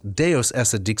venimus, Deus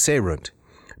esse dixerunt.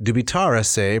 Dubitara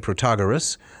se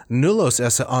Protagoras, nullos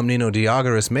esse omnino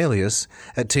Diagoras Melius,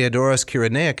 et Theodorus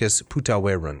Cyrenaicis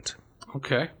putaverunt.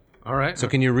 Okay, all right. So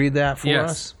can you read that for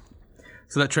us?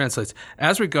 So that translates,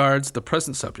 as regards the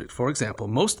present subject, for example,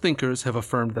 most thinkers have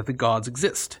affirmed that the gods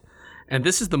exist, and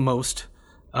this is the most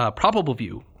probable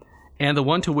view, and the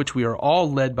one to which we are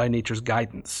all led by nature's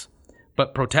guidance.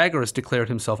 But Protagoras declared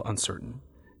himself uncertain,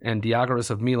 and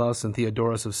Diagoras of Milos and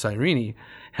Theodorus of Cyrene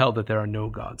held that there are no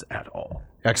gods at all.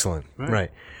 Excellent. Right.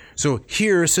 So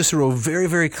here Cicero very,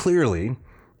 very clearly,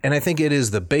 and I think it is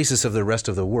the basis of the rest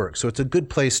of the work, so it's a good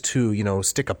place to,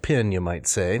 stick a pin, you might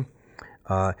say.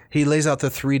 He lays out the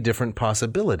three different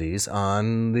possibilities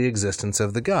on the existence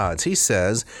of the gods. He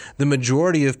says the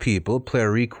majority of people,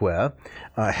 plerique,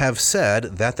 have said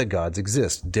that the gods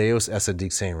exist. Deus esse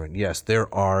dixerunt. Yes,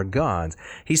 there are gods.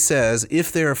 He says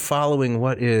if they're following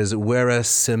what is vera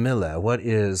simile, what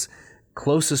is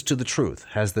closest to the truth,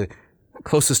 has the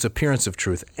closest appearance of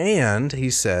truth, and he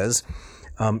says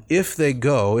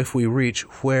if we reach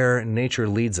where nature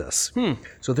leads us.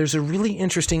 So there's a really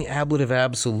interesting ablative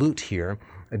absolute here,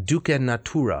 a duce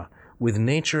natura, with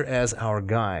nature as our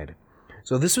guide.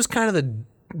 So this was kind of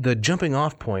the jumping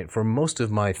off point for most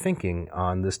of my thinking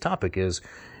on this topic is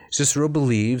Cicero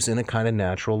believes in a kind of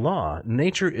natural law.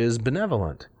 Nature is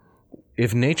benevolent.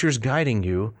 If nature's guiding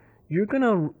you, you're going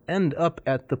to end up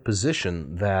at the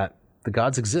position that the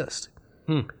gods exist.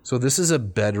 So this is a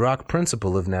bedrock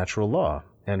principle of natural law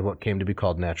and what came to be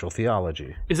called natural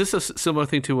theology. Is this a similar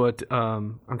thing to what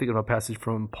I'm thinking of a passage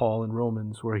from Paul in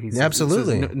Romans where he says,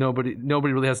 absolutely nobody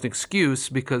really has an excuse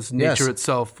because nature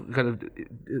itself kind of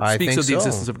speaks of the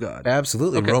existence of God.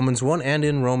 Absolutely. Okay. Romans 1 and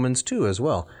in Romans 2 as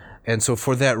well. And so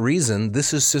for that reason,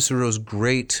 this is Cicero's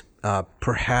great,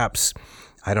 perhaps,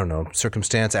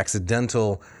 circumstance,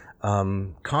 accidental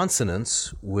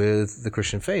consonance with the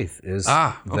Christian faith is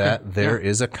that there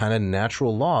is a kind of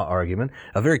natural law argument,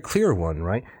 a very clear one,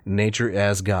 right? Nature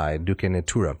as guide, duce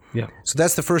natura. Yeah. So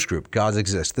that's the first group, gods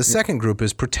exist. The second group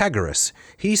is Protagoras.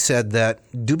 He said that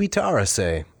dubitara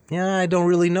se, I don't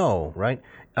really know, right?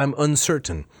 I'm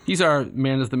uncertain. He's our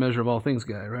man is the measure of all things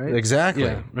guy, right? Exactly.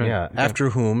 Yeah. Right. Yeah. After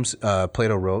whom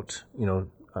Plato wrote,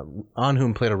 on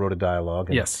whom Plato wrote a dialogue.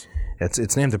 And Yes.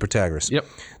 It's named the Protagoras. Yep.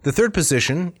 The third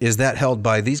position is that held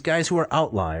by these guys who are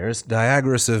outliers,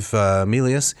 Diagoras of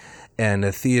Melius and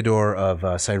Theodore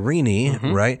of Cyrene,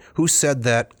 right? Who said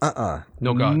that,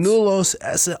 No gods. nullos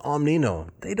esse omnino.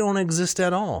 They don't exist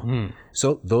at all.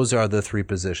 So those are the three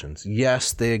positions.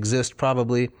 Yes, they exist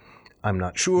probably. I'm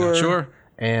not sure. Not sure.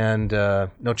 And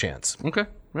no chance. Okay.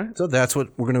 Right. So that's what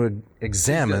we're going to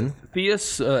examine.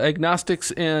 Theists,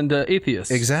 agnostics, and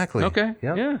atheists. Exactly. Okay.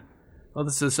 Yep. Yeah. Well,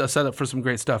 this is a setup for some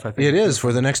great stuff, I think. It is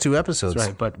for the next two episodes.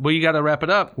 Right. But you got to wrap it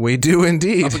up. We do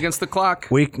indeed. Up against the clock.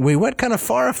 We went kind of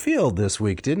far afield this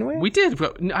week, didn't we? We did,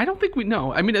 but I don't think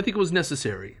no. I mean, I think it was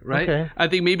necessary, right? Okay. I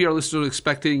think maybe our listeners were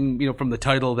expecting, from the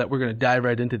title that we're going to dive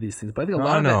right into these things. But I think a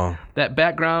lot of that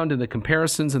background and the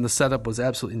comparisons and the setup was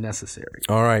absolutely necessary.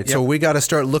 All right. So we got to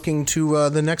start looking to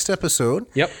the next episode.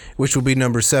 Yep. Which will be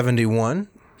number 71.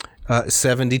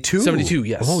 72. 72,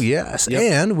 yes. Oh, yes. Yep.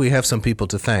 And we have some people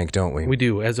to thank, don't we? We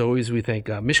do. As always, we thank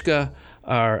Mishka,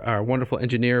 our wonderful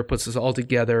engineer, puts us all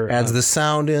together. Adds the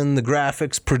sound in, the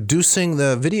graphics, producing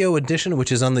the video edition,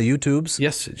 which is on the YouTubes.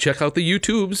 Yes, check out the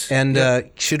YouTubes. And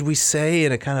should we say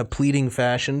in a kind of pleading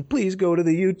fashion, please go to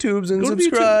the YouTubes and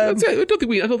subscribe? I don't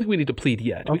think we need to plead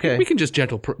yet. Okay. We can just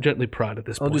gently prod at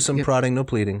this point. I'll do some prodding, no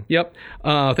pleading. Yep.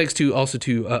 Thanks also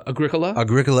to Agricola.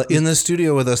 Agricola in the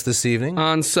studio with us this evening.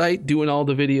 On site, doing all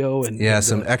the video.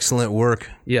 Some excellent work.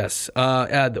 Yes.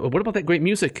 What about that great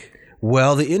music?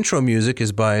 Well, the intro music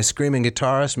is by screaming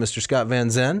guitarist Mr. Scott Van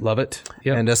Zen. Love it.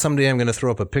 Yep. And someday I'm going to throw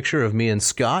up a picture of me and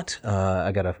Scott.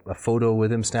 I got a photo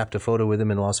with him, snapped a photo with him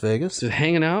in Las Vegas. Just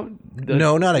hanging out?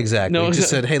 No, not exactly. No,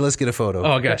 just said, hey, let's get a photo.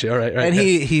 Oh, gotcha. All right. And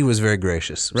he was very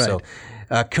gracious. Right. So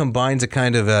combines a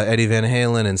kind of Eddie Van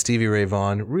Halen and Stevie Ray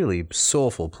Vaughan. Really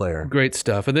soulful player. Great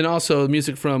stuff. And then also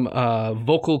music from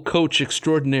vocal coach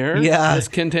extraordinaire, Miss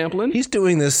Ken Tamplin. He's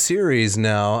doing this series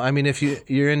now. I mean, if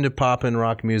you're into pop and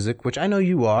rock music, which I know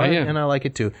you are, and I like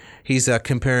it too, he's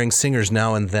comparing singers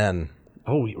now and then.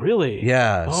 Oh, really?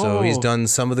 Yeah. Oh. So he's done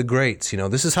some of the greats.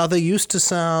 This is how they used to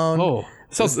sound. Oh.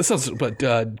 This sounds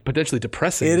potentially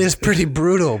depressing. It is pretty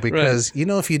brutal because,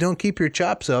 if you don't keep your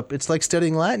chops up, it's like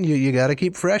studying Latin. You got to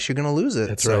keep fresh. You're going to lose it.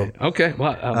 That's right. Okay.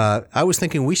 Well, I was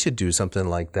thinking we should do something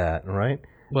like that, right?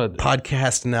 But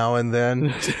podcast now and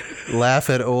then, laugh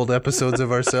at old episodes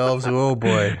of ourselves. Oh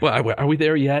boy! Well, are we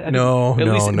there yet? No, at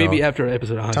least maybe after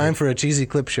episode 100. Time for a cheesy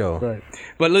clip show. Right.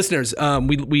 But listeners,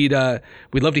 we'd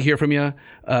love to hear from you.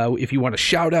 If you want to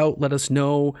shout out, let us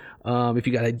know. If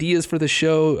you got ideas for the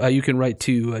show, you can write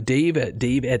to Dave at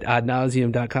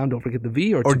adnauseum.com. Don't forget the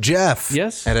V. Or Jeff.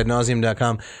 Yes. At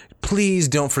adnauseum.com. Please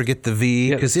don't forget the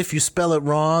V, because if you spell it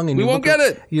wrong and we won't get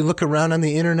it. You look around on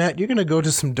the internet, you're going to go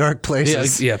to some dark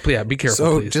places. Yeah, be careful,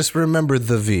 so please. just remember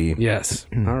the V. Yes.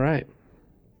 All right.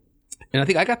 And I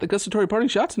think I got the gustatory parting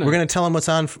shot tonight. We're going to tell them what's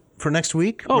on for next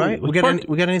week, right? We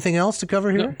got anything else to cover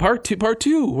here? No, part two. Part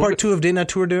two of De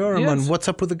Natura Deorum on Yes. What's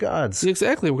Up with the Gods.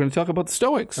 Exactly. We're going to talk about the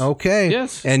Stoics. Okay.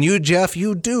 Yes. And you, Jeff,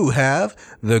 you do have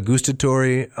the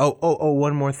gustatory... Oh,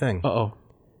 one more thing. Uh-oh.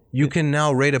 You can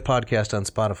now rate a podcast on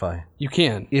Spotify. You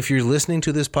can. If you're listening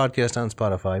to this podcast on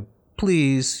Spotify,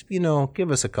 please, give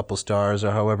us a couple stars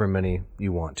or however many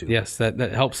you want to. Yes, that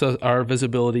helps us, our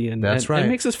visibility, and that's right. It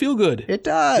makes us feel good. It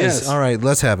does. Yes. All right,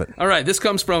 let's have it. All right, this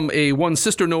comes from one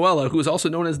Sister Noella, who is also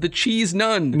known as the Cheese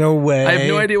Nun. No way. I have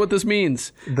no idea what this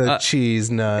means. The Cheese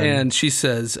Nun. And she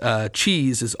says,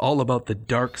 cheese is all about the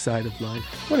dark side of life.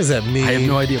 What does that mean? I have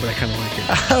no idea, but I kind of like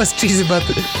it. I was cheesy about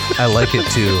I like it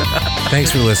too.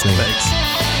 Thanks for listening.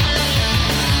 Thanks.